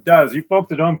it does. You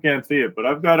folks at home can't see it, but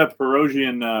I've got a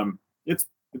Perosian. It's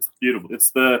beautiful.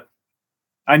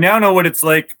 I now know what it's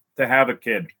like to have a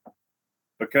kid,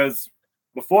 because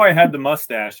before I had the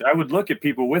mustache, I would look at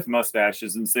people with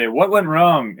mustaches and say, what went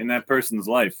wrong in that person's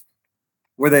life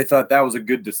where they thought that was a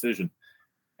good decision?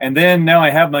 And then now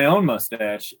I have my own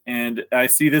mustache, and I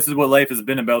see this is what life has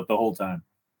been about the whole time.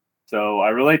 So I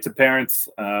relate to parents.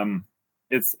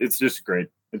 It's just great.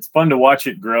 It's fun to watch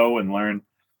it grow and learn.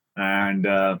 And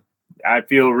I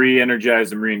feel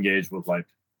re-energized and re-engaged with life.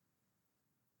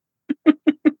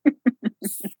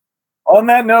 On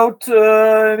that note,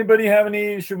 anybody have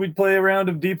any? Should we play a round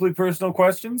of deeply personal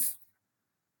questions?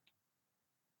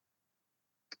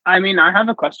 I mean, I have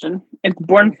a question. It's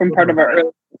born from part of our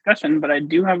earlier discussion, but I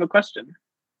do have a question.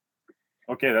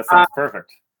 Okay, that sounds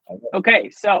perfect. Okay,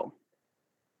 so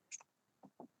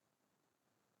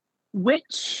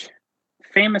which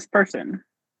famous person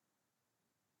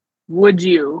would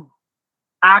you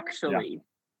actually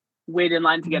wait in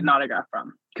line to get an autograph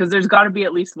from? Because there's got to be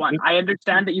at least one. I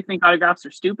understand that you think autographs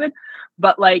are stupid,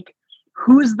 but like,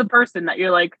 who's the person that you're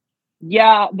like,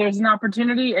 yeah, there's an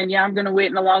opportunity, and yeah, I'm going to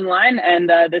wait in a long line, and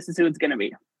this is who it's going to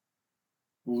be?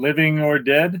 Living or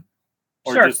dead?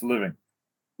 Or Sure. just living?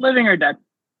 Living or dead?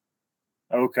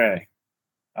 Okay.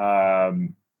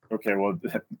 Okay, well,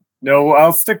 no,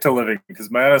 I'll stick to living because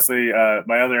my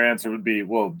other answer would be,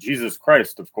 well, Jesus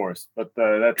Christ, of course. But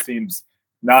that seems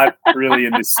not really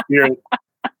in the spirit.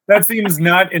 That seems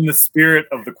not in the spirit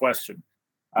of the question.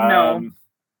 No.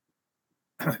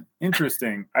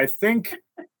 Interesting. I think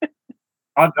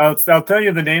I'll tell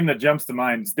you the name that jumps to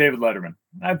mind. It's David Letterman.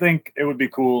 I think it would be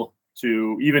cool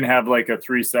to even have like a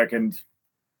 3-second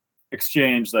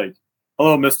exchange, like,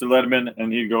 hello, Mr. Letterman.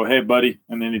 And he'd go, hey, buddy.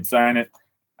 And then he'd sign it.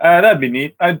 That'd be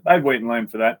neat. I'd wait in line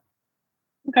for that.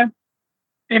 Okay.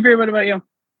 Avery, what about you?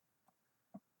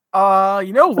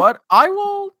 You know what?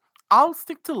 I'll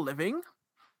stick to living,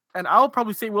 and I'll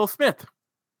probably say Will Smith.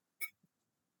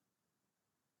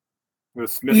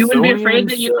 You wouldn't be afraid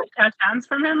that you would catch hands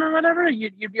from him or whatever?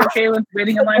 You'd be okay with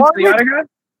waiting in line for the autograph?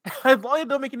 As long as I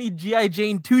don't make any G.I.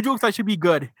 Jane 2 jokes, I should be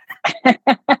good.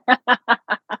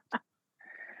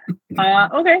 Okay.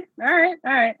 All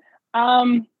right.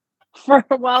 I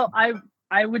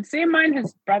would say mine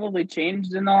has probably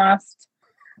changed in the last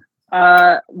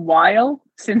while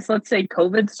since, let's say,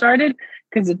 COVID started,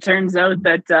 because it turns out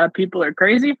that people are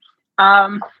crazy.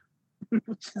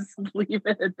 Just leave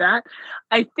it at that.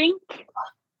 I think.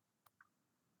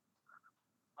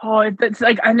 Oh, it's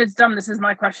like, and it's dumb. This is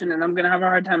my question, and I'm gonna have a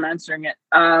hard time answering it.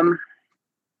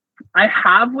 I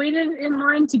have waited in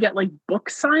line to get like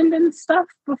books signed and stuff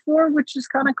before, which is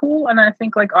kind of cool. And I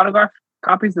think like autograph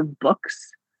copies of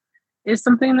books is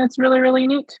something that's really, really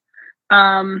neat.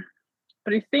 But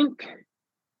I think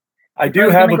I do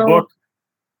have a book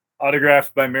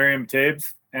autographed by Miriam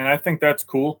Tabes, and I think that's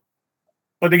cool.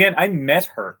 But again, I met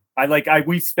her.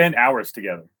 We spent hours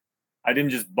together. I didn't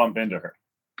just bump into her.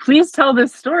 Please tell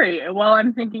this story while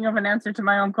I'm thinking of an answer to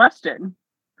my own question.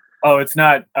 Oh, it's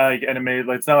not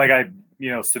it's not like I,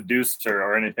 seduced her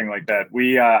or anything like that.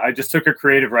 I just took a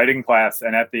creative writing class,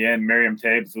 and at the end, Miriam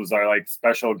Tabes was our like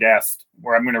special guest,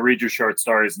 where I'm going to read your short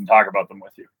stories and talk about them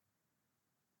with you.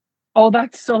 Oh,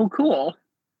 that's so cool.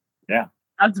 Yeah,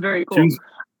 that's very cool.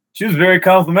 She was very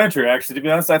complimentary, actually. To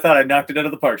be honest, I thought I knocked it out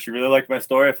of the park. She really liked my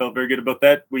story. I felt very good about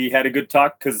that. We had a good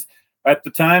talk because at the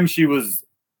time she was,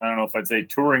 I don't know if I'd say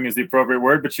touring is the appropriate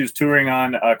word, but she was touring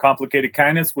on Complicated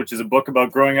Kindness, which is a book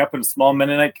about growing up in a small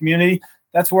Mennonite community.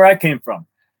 That's where I came from.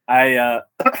 I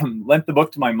lent the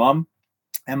book to my mom,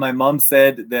 and my mom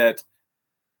said that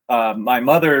my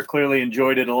mother clearly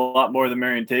enjoyed it a lot more than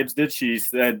Miriam Tabes did. She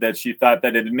said that she thought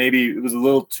that it was a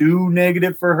little too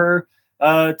negative for her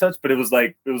touch, but it was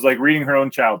like reading her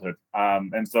own childhood.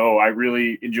 And so I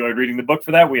really enjoyed reading the book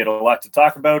for that. We had a lot to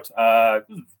talk about. It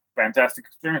was a fantastic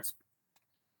experience.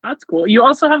 That's cool. You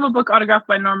also have a book autographed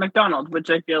by Norm Macdonald, which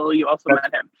I feel you also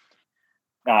met him.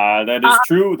 That is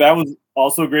true. That was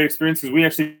also a great experience because we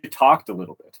actually talked a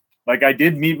little bit. Like, I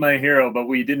did meet my hero, but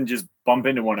we didn't just bump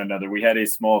into one another. We had a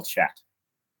small chat.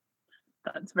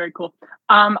 That's very cool.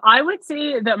 I would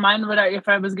say that mine would, if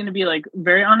I was going to be like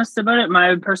very honest about it,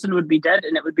 my person would be dead,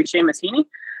 and it would be Seamus Heaney.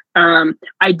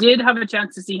 I did have a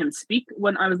chance to see him speak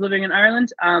when I was living in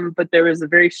Ireland, but there was a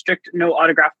very strict no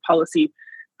autograph policy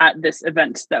at this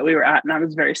event that we were at, and I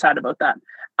was very sad about that.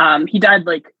 He died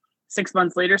like 6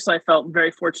 months later, so I felt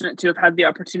very fortunate to have had the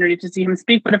opportunity to see him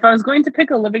speak. But if I was going to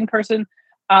pick a living person,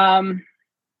 I'm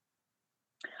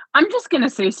just going to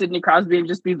say Sidney Crosby and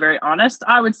just be very honest.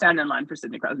 I would stand in line for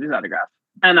Sidney Crosby's autograph,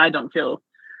 and I don't feel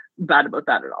bad about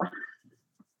that at all.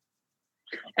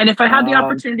 And if I had the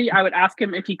opportunity, I would ask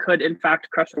him if he could, in fact,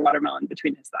 crush a watermelon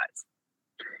between his thighs.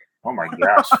 Oh my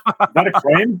gosh. Is that a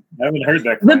claim? I haven't heard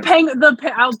that claim.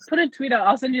 I'll put a tweet out.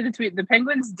 I'll send you the tweet. The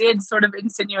Penguins did sort of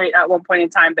insinuate at one point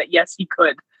in time that yes, he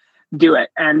could do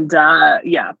it. And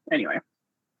anyway.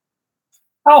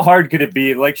 How hard could it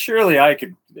be? Like, surely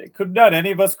could not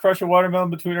any of us crush a watermelon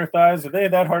between our thighs? Are they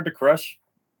that hard to crush?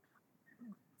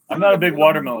 I'm not a big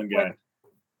watermelon guy.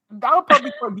 That would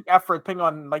probably put the effort, depending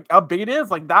on like how big it is.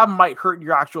 Like that might hurt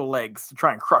your actual legs to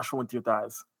try and crush one with your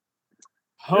thighs.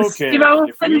 Okay. Steve, I will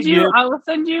if we get-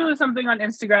 send you something on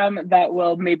Instagram that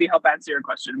will maybe help answer your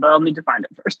question, but I'll need to find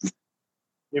it first.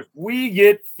 If we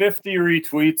get 50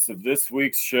 retweets of this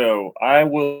week's show, I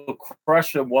will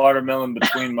crush a watermelon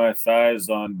between my thighs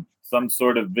on some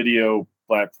sort of video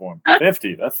platform.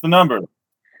 50, that's the number.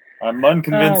 I'm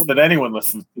unconvinced that anyone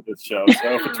listens to this show.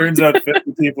 So if it turns out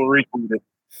 50 people retweet it,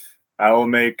 I will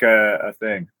make a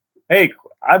thing. Hey,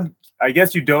 I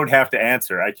guess you don't have to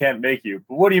answer. I can't make you.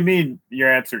 But what do you mean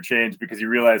your answer changed because you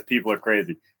realize people are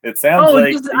crazy? It sounds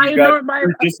like you got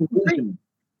disillusioned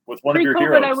with one of your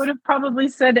heroes. I would have probably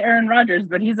said Aaron Rodgers,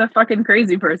 but he's a fucking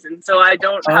crazy person, so I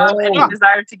don't have any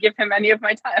desire to give him any of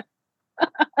my time.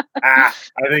 I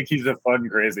think he's a fun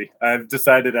crazy. I've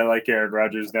decided I like Aaron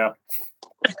Rodgers now.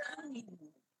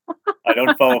 I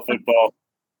don't follow football,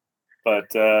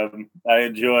 but I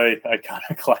enjoy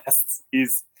iconoclasts.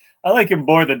 I like him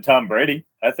more than Tom Brady.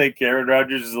 I think Aaron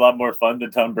Rodgers is a lot more fun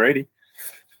than Tom Brady.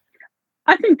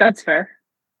 I think that's fair.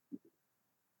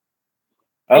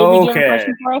 Okay. Do you have a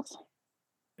question for us?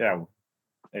 Yeah,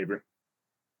 Avery.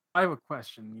 I have a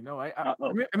question. You know, I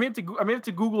may have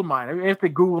to Google mine. I may have to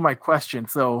Google my question.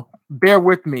 So bear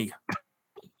with me.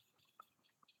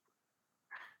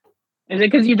 Is it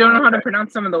because you don't know how to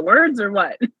pronounce some of the words, or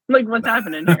what? Like, what's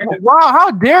happening here? Wow! How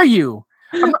dare you?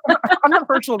 I'm not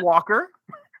Herschel Walker.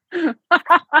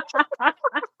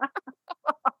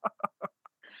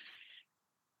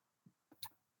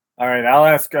 All right, I'll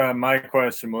ask my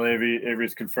question while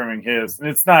Avery's confirming his. And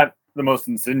it's not the most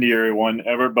incendiary one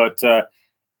ever, but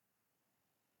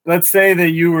let's say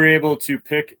that you were able to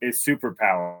pick a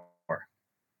superpower,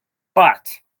 but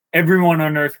everyone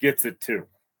on Earth gets it too.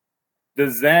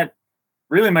 Does that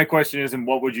really, my question isn't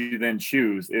what would you then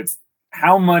choose? It's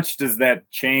how much does that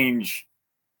change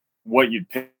what you'd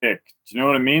pick? Do you know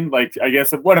what I mean? Like, I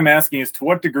guess what I'm asking is, to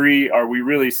what degree are we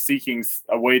really seeking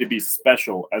a way to be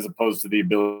special as opposed to the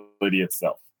ability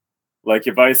itself? Like,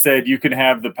 if I said you can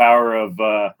have the power of,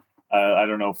 I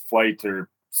don't know, flight or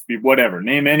speed, whatever,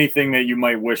 name anything that you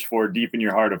might wish for deep in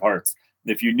your heart of hearts.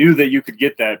 If you knew that you could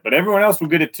get that, but everyone else will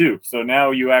get it too. So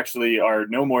now you actually are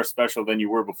no more special than you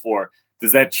were before.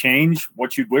 Does that change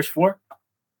what you'd wish for?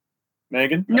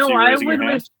 Megan? No,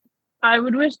 I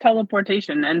would wish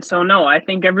teleportation. And so, no, I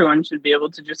think everyone should be able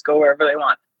to just go wherever they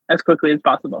want as quickly as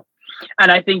possible.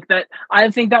 And I think that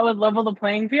would level the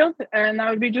playing field, and that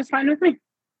would be just fine with me.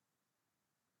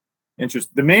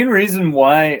 Interesting. The main reason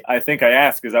why I think I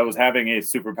asked is I was having a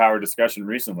superpower discussion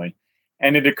recently,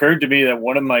 and it occurred to me that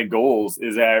one of my goals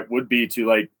would be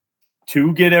to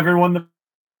get everyone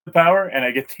the power, and I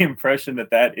get the impression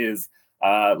that is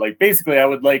basically I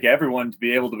would like everyone to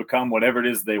be able to become whatever it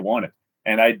is they wanted.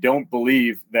 And I don't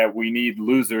believe that we need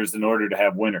losers in order to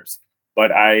have winners.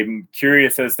 But I'm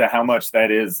curious as to how much that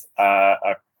is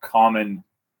a common,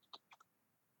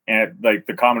 and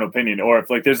the common opinion, or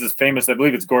if there's this famous, I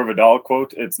believe it's Gore Vidal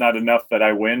quote, "It's not enough that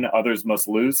I win, others must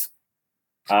lose."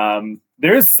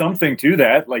 There is something to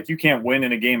that. Like, you can't win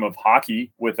in a game of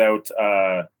hockey without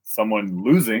someone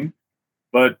losing.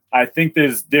 But I think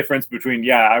there's difference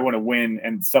between, I want to win,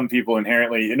 and some people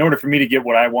inherently, in order for me to get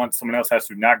what I want, someone else has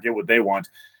to not get what they want.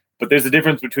 But there's a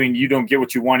difference between you don't get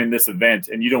what you want in this event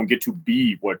and you don't get to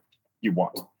be what you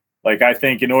want. Like, I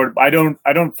think I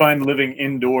don't find living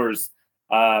indoors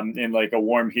in a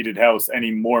warm, heated house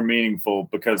any more meaningful,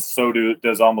 because so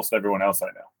does almost everyone else I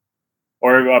know.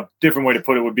 Or a different way to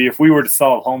put it would be, if we were to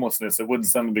solve homelessness, it wouldn't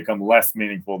suddenly become less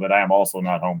meaningful that I am also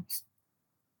not homeless.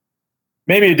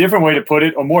 Maybe a different way to put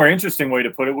it, a more interesting way to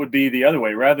put it, would be the other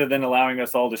way. Rather than allowing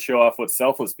us all to show off what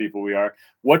selfless people we are,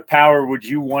 what power would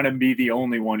you want to be the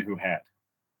only one who had?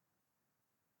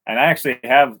 And I actually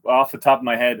have, off the top of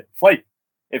my head, flight.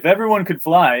 If everyone could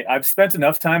fly, I've spent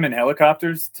enough time in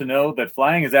helicopters to know that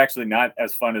flying is actually not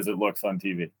as fun as it looks on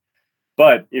TV.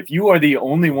 But if you are the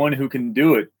only one who can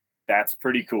do it, that's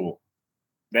pretty cool.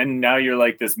 Then now you're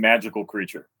like this magical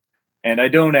creature. And I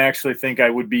don't actually think I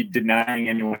would be denying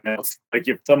anyone else. Like,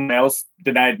 if someone else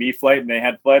denied me flight and they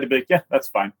had flight, I'd be like, yeah, that's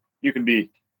fine. You can be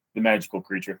the magical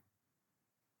creature.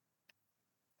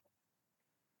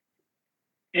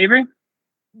 Avery?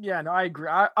 Yeah, no, I agree.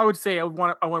 I would say I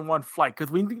want one flight,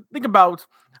 because when you think about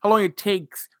how long it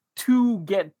takes to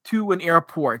get to an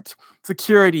airport,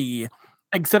 security,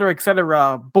 et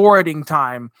cetera, boarding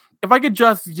time. If I could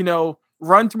just,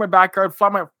 run to my backyard, if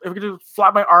I could just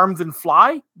flap my arms and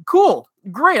fly, cool,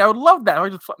 great. I would love that. I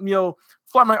would just,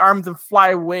 flap my arms and fly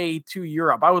away to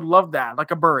Europe. I would love that,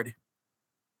 like a bird.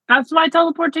 That's why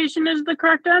teleportation is the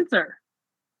correct answer.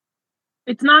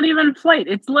 It's not even flight.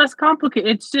 It's less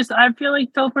complicated. It's just I feel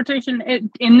like teleportation.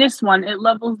 In this one, it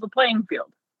levels the playing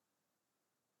field.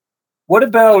 What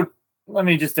about? Let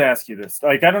me just ask you this.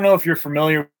 Like, I don't know if you're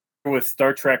familiar with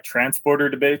Star Trek transporter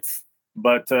debates,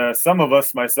 but some of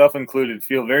us, myself included,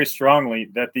 feel very strongly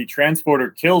that the transporter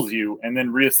kills you and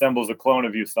then reassembles a clone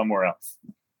of you somewhere else.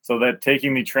 So that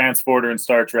taking the transporter in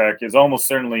Star Trek is almost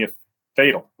certainly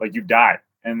fatal. Like, you die,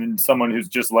 and then someone who's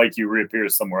just like you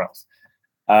reappears somewhere else.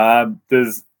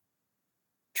 Does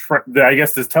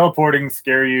teleporting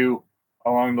scare you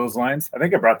along those lines? I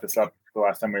think I brought this up the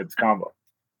last time we had this combo.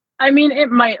 I mean, it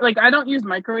might. Like, I don't use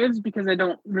microwaves because I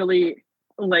don't really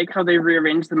like how they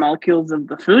rearrange the molecules of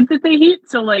the food that they heat.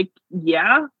 So, like,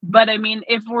 yeah. But I mean,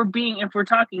 if we're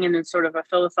talking in a sort of a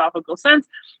philosophical sense,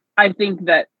 I think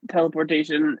that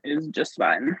teleportation is just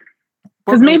fine.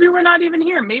 Because maybe we're not even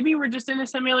here. Maybe we're just in a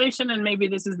simulation, and maybe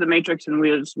this is the Matrix, and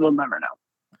we'll never know.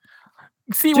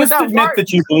 See, just admit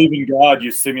that you believe in God,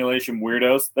 you simulation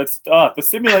weirdos. That's the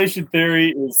simulation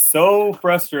theory is so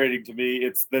frustrating to me.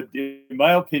 It's that, in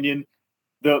my opinion,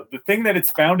 the thing that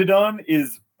it's founded on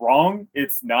is wrong.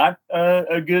 It's not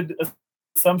a good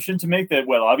assumption to make that.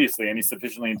 Well, obviously, any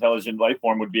sufficiently intelligent life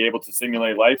form would be able to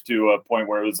simulate life to a point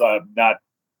where it was not.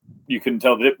 You couldn't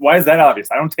tell that. Why is that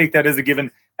obvious? I don't take that as a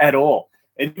given at all.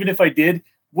 And even if I did,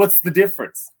 what's the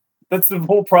difference? That's the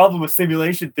whole problem with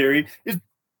simulation theory. Is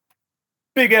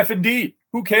big F and D.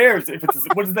 Who cares if it's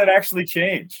what does that actually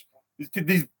change?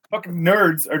 These fucking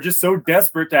nerds are just so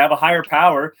desperate to have a higher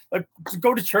power. Like,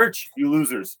 go to church, you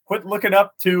losers. Quit looking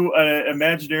up to an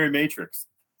imaginary matrix.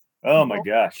 Oh my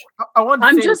gosh.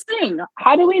 I'm just saying,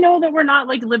 how do we know that we're not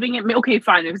like living it? Okay,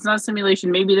 fine. If it's not a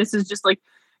simulation, maybe this is just like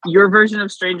your version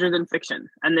of Stranger Than Fiction.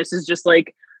 And this is just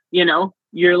like,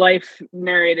 your life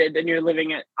narrated and you're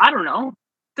living it. I don't know.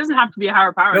 It doesn't have to be a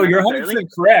higher power. No, you're 100%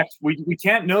 correct. We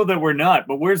can't know that we're not,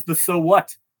 but where's the so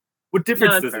what? What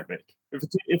difference does it make?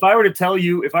 If I were to tell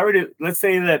you, let's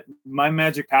say that my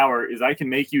magic power is I can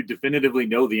make you definitively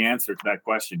know the answer to that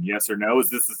question, yes or no. Is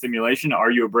this a simulation?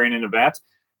 Are you a brain in a vat?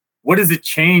 What does it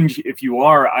change if you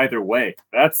are either way?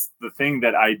 That's the thing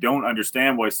that I don't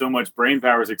understand why so much brain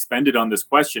power is expended on this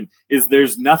question, is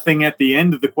there's nothing at the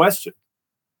end of the question.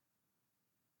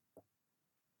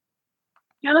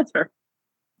 Yeah, that's fair.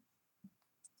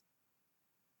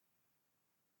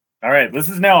 All right, this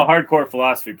is now a hardcore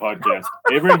philosophy podcast.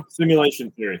 Avery,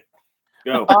 simulation theory.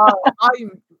 Go.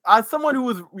 As someone who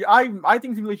was, I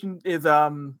think simulation is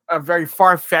a very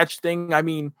far-fetched thing. I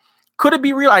mean, could it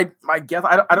be real? I guess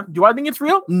I don't. Do I think it's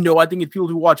real? No, I think it's people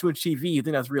who watch too much TV. I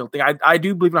think that's a real thing. I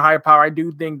do believe in a higher power. I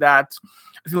do think that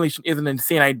simulation is an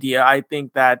insane idea. I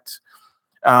think that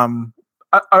I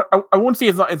won't say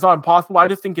it's not impossible. I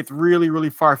just think it's really,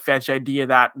 really far-fetched idea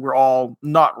that we're all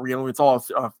not real. It's all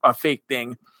a fake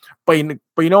thing. But you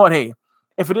know what? Hey,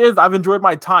 if it is, I've enjoyed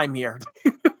my time here.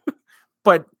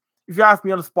 But if you ask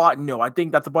me on the spot, no, I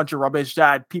think that's a bunch of rubbish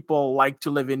that people like to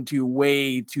live into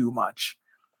way too much.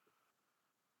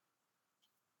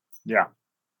 Yeah,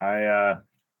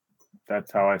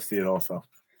 that's how I see it also.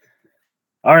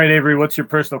 All right, Avery, what's your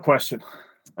personal question?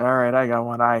 All right, I got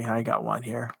one. I got one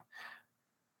here.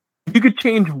 If you could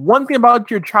change one thing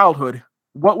about your childhood,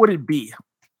 what would it be?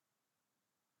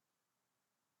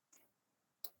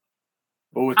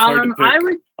 Oh, it's hard to pick. I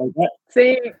would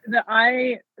say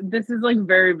that this is like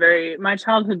very, very, my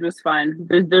childhood was fine.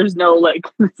 There's no like,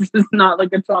 this is not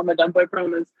like a trauma dump, I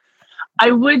promise.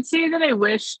 I would say that I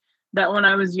wish that when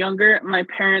I was younger, my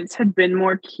parents had been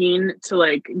more keen to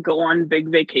like go on big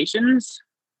vacations.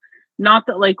 Not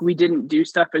that like we didn't do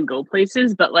stuff and go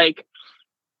places, but like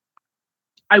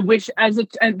I wish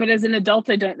but as an adult,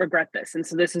 I don't regret this. And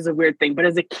so this is a weird thing, but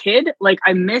as a kid, like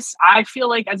I feel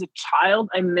like as a child,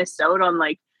 I missed out on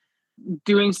like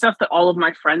doing stuff that all of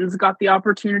my friends got the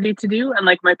opportunity to do. And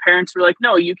like my parents were like,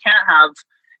 no, you can't have,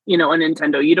 a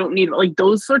Nintendo. You don't need like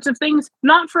those sorts of things.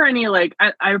 Not for any, like,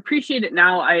 I appreciate it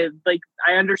now. I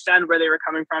understand where they were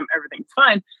coming from. Everything's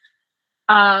fine.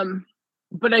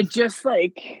 But I just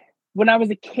like, when I was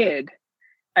a kid,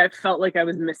 I felt like I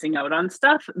was missing out on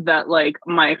stuff that like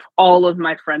all of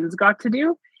my friends got to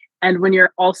do. And when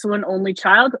you're also an only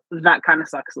child, that kind of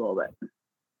sucks a little bit.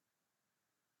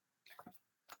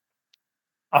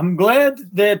 I'm glad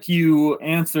that you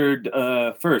answered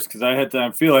first, because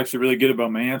I feel actually really good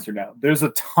about my answer now. There's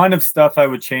a ton of stuff I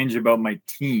would change about my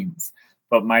teens,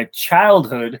 but my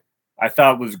childhood I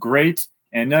thought was great.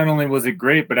 And not only was it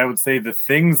great, but I would say the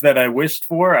things that I wished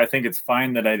for, I think it's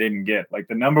fine that I didn't get. Like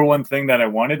the number one thing that I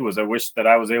wanted was I wished that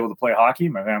I was able to play hockey.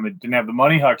 My family didn't have the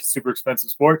money. Hockey's a super expensive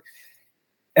sport.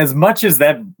 as much as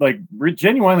that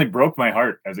genuinely broke my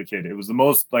heart as a kid. It was the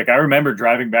most I remember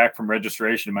driving back from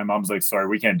registration and my mom's like, sorry,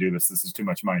 we can't do this. This is too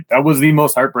much money. That was the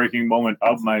most heartbreaking moment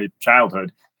of my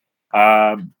childhood.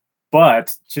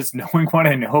 But just knowing what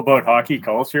I know about hockey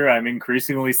culture, I'm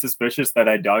increasingly suspicious that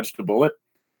I dodged a bullet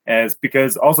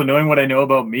because also knowing what I know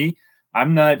about me, I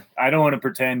don't want to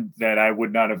pretend that I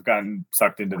would not have gotten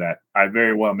sucked into that. I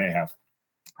very well may have.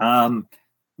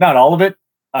 Not all of it,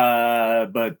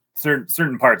 but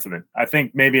certain parts of it. I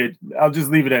think maybe I'll just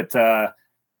leave it at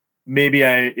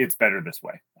it's better this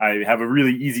way. I have a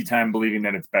really easy time believing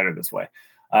that it's better this way.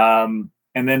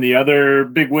 And then the other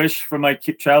big wish from my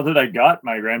childhood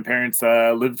my grandparents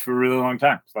lived for a really long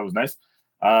time. So that was nice.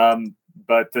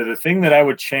 But the thing that I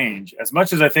would change, as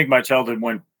much as I think my childhood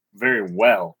went very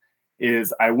well,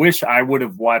 is I wish I would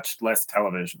have watched less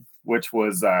television, which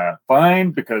was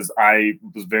fine because I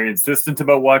was very insistent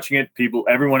about watching it.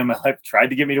 Everyone in my life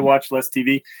tried to get me to watch less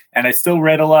TV, and I still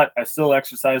read a lot. I still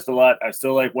exercised a lot. I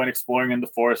still went exploring in the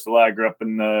forest a lot. I grew up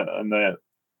in the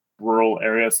rural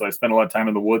area, so I spent a lot of time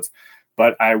in the woods.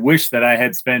 But I wish that I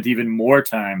had spent even more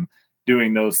time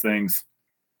doing those things.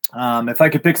 If I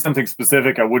could pick something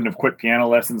specific, I wouldn't have quit piano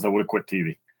lessons. I would have quit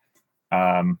TV.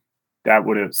 That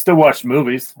would have still watched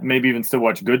movies, and maybe even still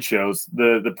watch good shows.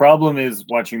 The problem is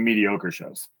watching mediocre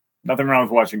shows. Nothing wrong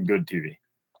with watching good TV,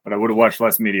 but I would have watched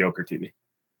less mediocre TV.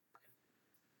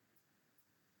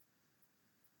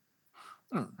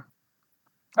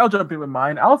 I'll jump in with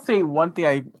mine. I'll say one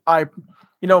thing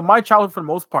my childhood for the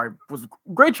most part was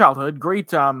great childhood, great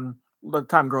time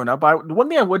growing up. The one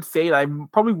thing I would say that I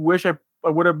probably wish I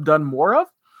would have done more of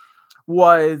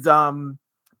was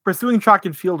pursuing track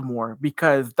and field more,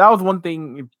 because that was one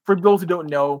thing. For those who don't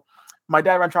know, my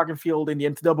dad ran track and field in the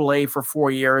NCAA for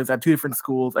 4 years at 2 different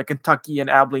schools, at Kentucky and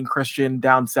Abilene Christian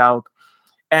down south.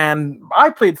 And I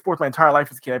played sports my entire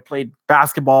life as a kid. I played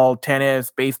basketball,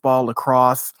 tennis, baseball,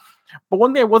 lacrosse. But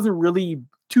one thing I wasn't really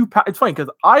it's funny because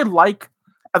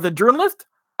as a journalist,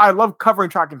 I love covering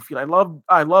track and field.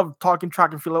 I love talking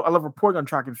track and field. I love reporting on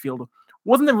track and field.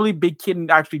 Wasn't a really big kid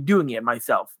in actually doing it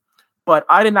myself. But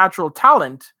I had a natural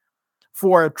talent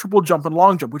for triple jump and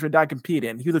long jump, which my dad competed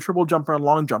in. He was a triple jumper and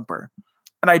long jumper.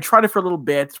 And I tried it for a little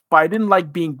bit, but I didn't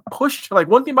like being pushed.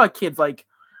 One thing about kids, I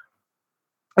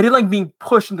didn't like being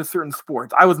pushed into certain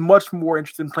sports. I was much more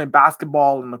interested in playing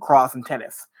basketball and lacrosse and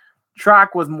tennis.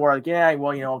 Track was more okay,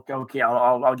 I'll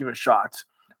give it a shot.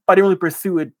 But I didn't really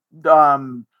pursue it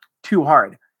too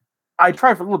hard. I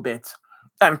tried for a little bit,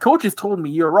 and coaches told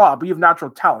me, "You're raw, but you have natural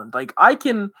talent. I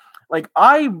can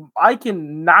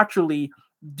naturally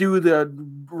do the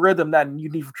rhythm that you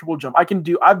need for triple jump.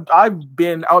 I've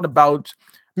been out about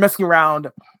messing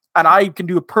around, and I can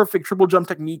do a perfect triple jump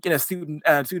technique in a suit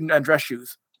and dress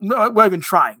shoes. Not even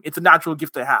trying. It's a natural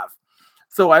gift I have.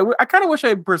 So I kind of wish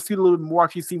I pursued a little bit more,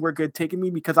 actually see where it could have taken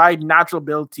me, because I had natural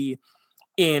ability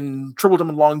in triple jump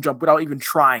and long jump without even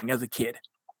trying as a kid."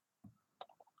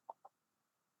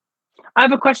 I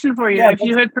have a question for you. Yeah, if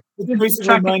you had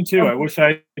basically mine too. I wish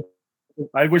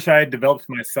I had developed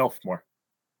myself more.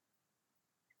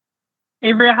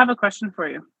 Avery, I have a question for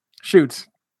you. Shoot.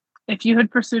 If you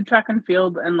had pursued track and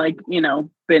field and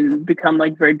become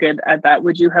very good at that,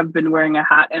 would you have been wearing a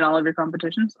hat in all of your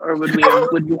competitions, or would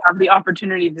you have the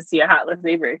opportunity to see a hatless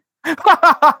Avery?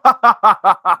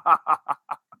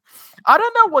 I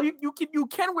don't know. Well, you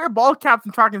can wear ball caps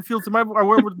in track and field, so I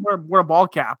wear a ball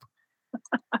cap.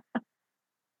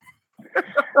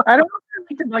 I don't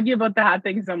like to bug you about the hat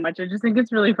thing so much. I just think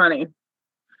it's really funny.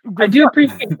 I do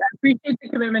appreciate the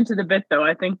commitment to the bit, though.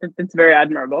 I think that it's very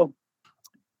admirable.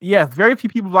 Yes, very few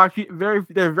people there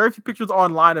are very few pictures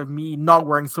online of me not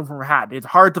wearing some form of hat. It's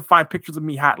hard to find pictures of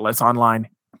me hatless online.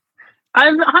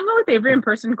 I've hung out with Avery in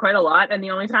person quite a lot, and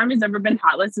the only time he's ever been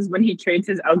hatless is when he trades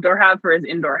his outdoor hat for his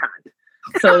indoor hat.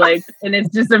 So and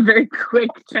it's just a very quick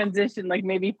transition,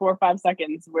 maybe 4 or 5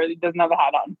 seconds, where he doesn't have a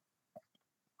hat on.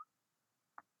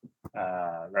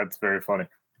 That's very funny.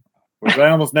 Which I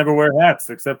almost never wear hats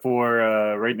except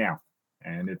for right now,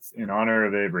 and it's in honor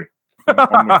of Avery.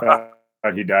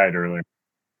 He died earlier.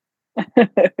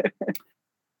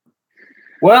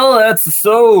 Well, that's the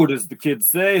sode, as the kids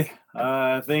say.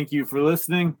 Thank you for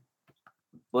listening.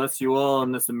 Bless you all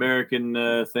on this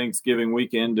American Thanksgiving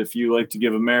weekend, if you like to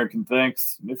give American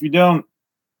thanks. If you don't,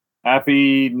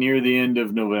 happy near the end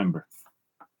of November.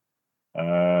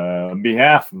 On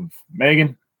behalf of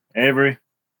Megan, Avery,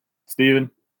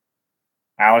 Steven,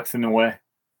 Alex in the way,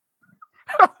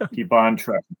 keep on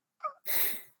trucking.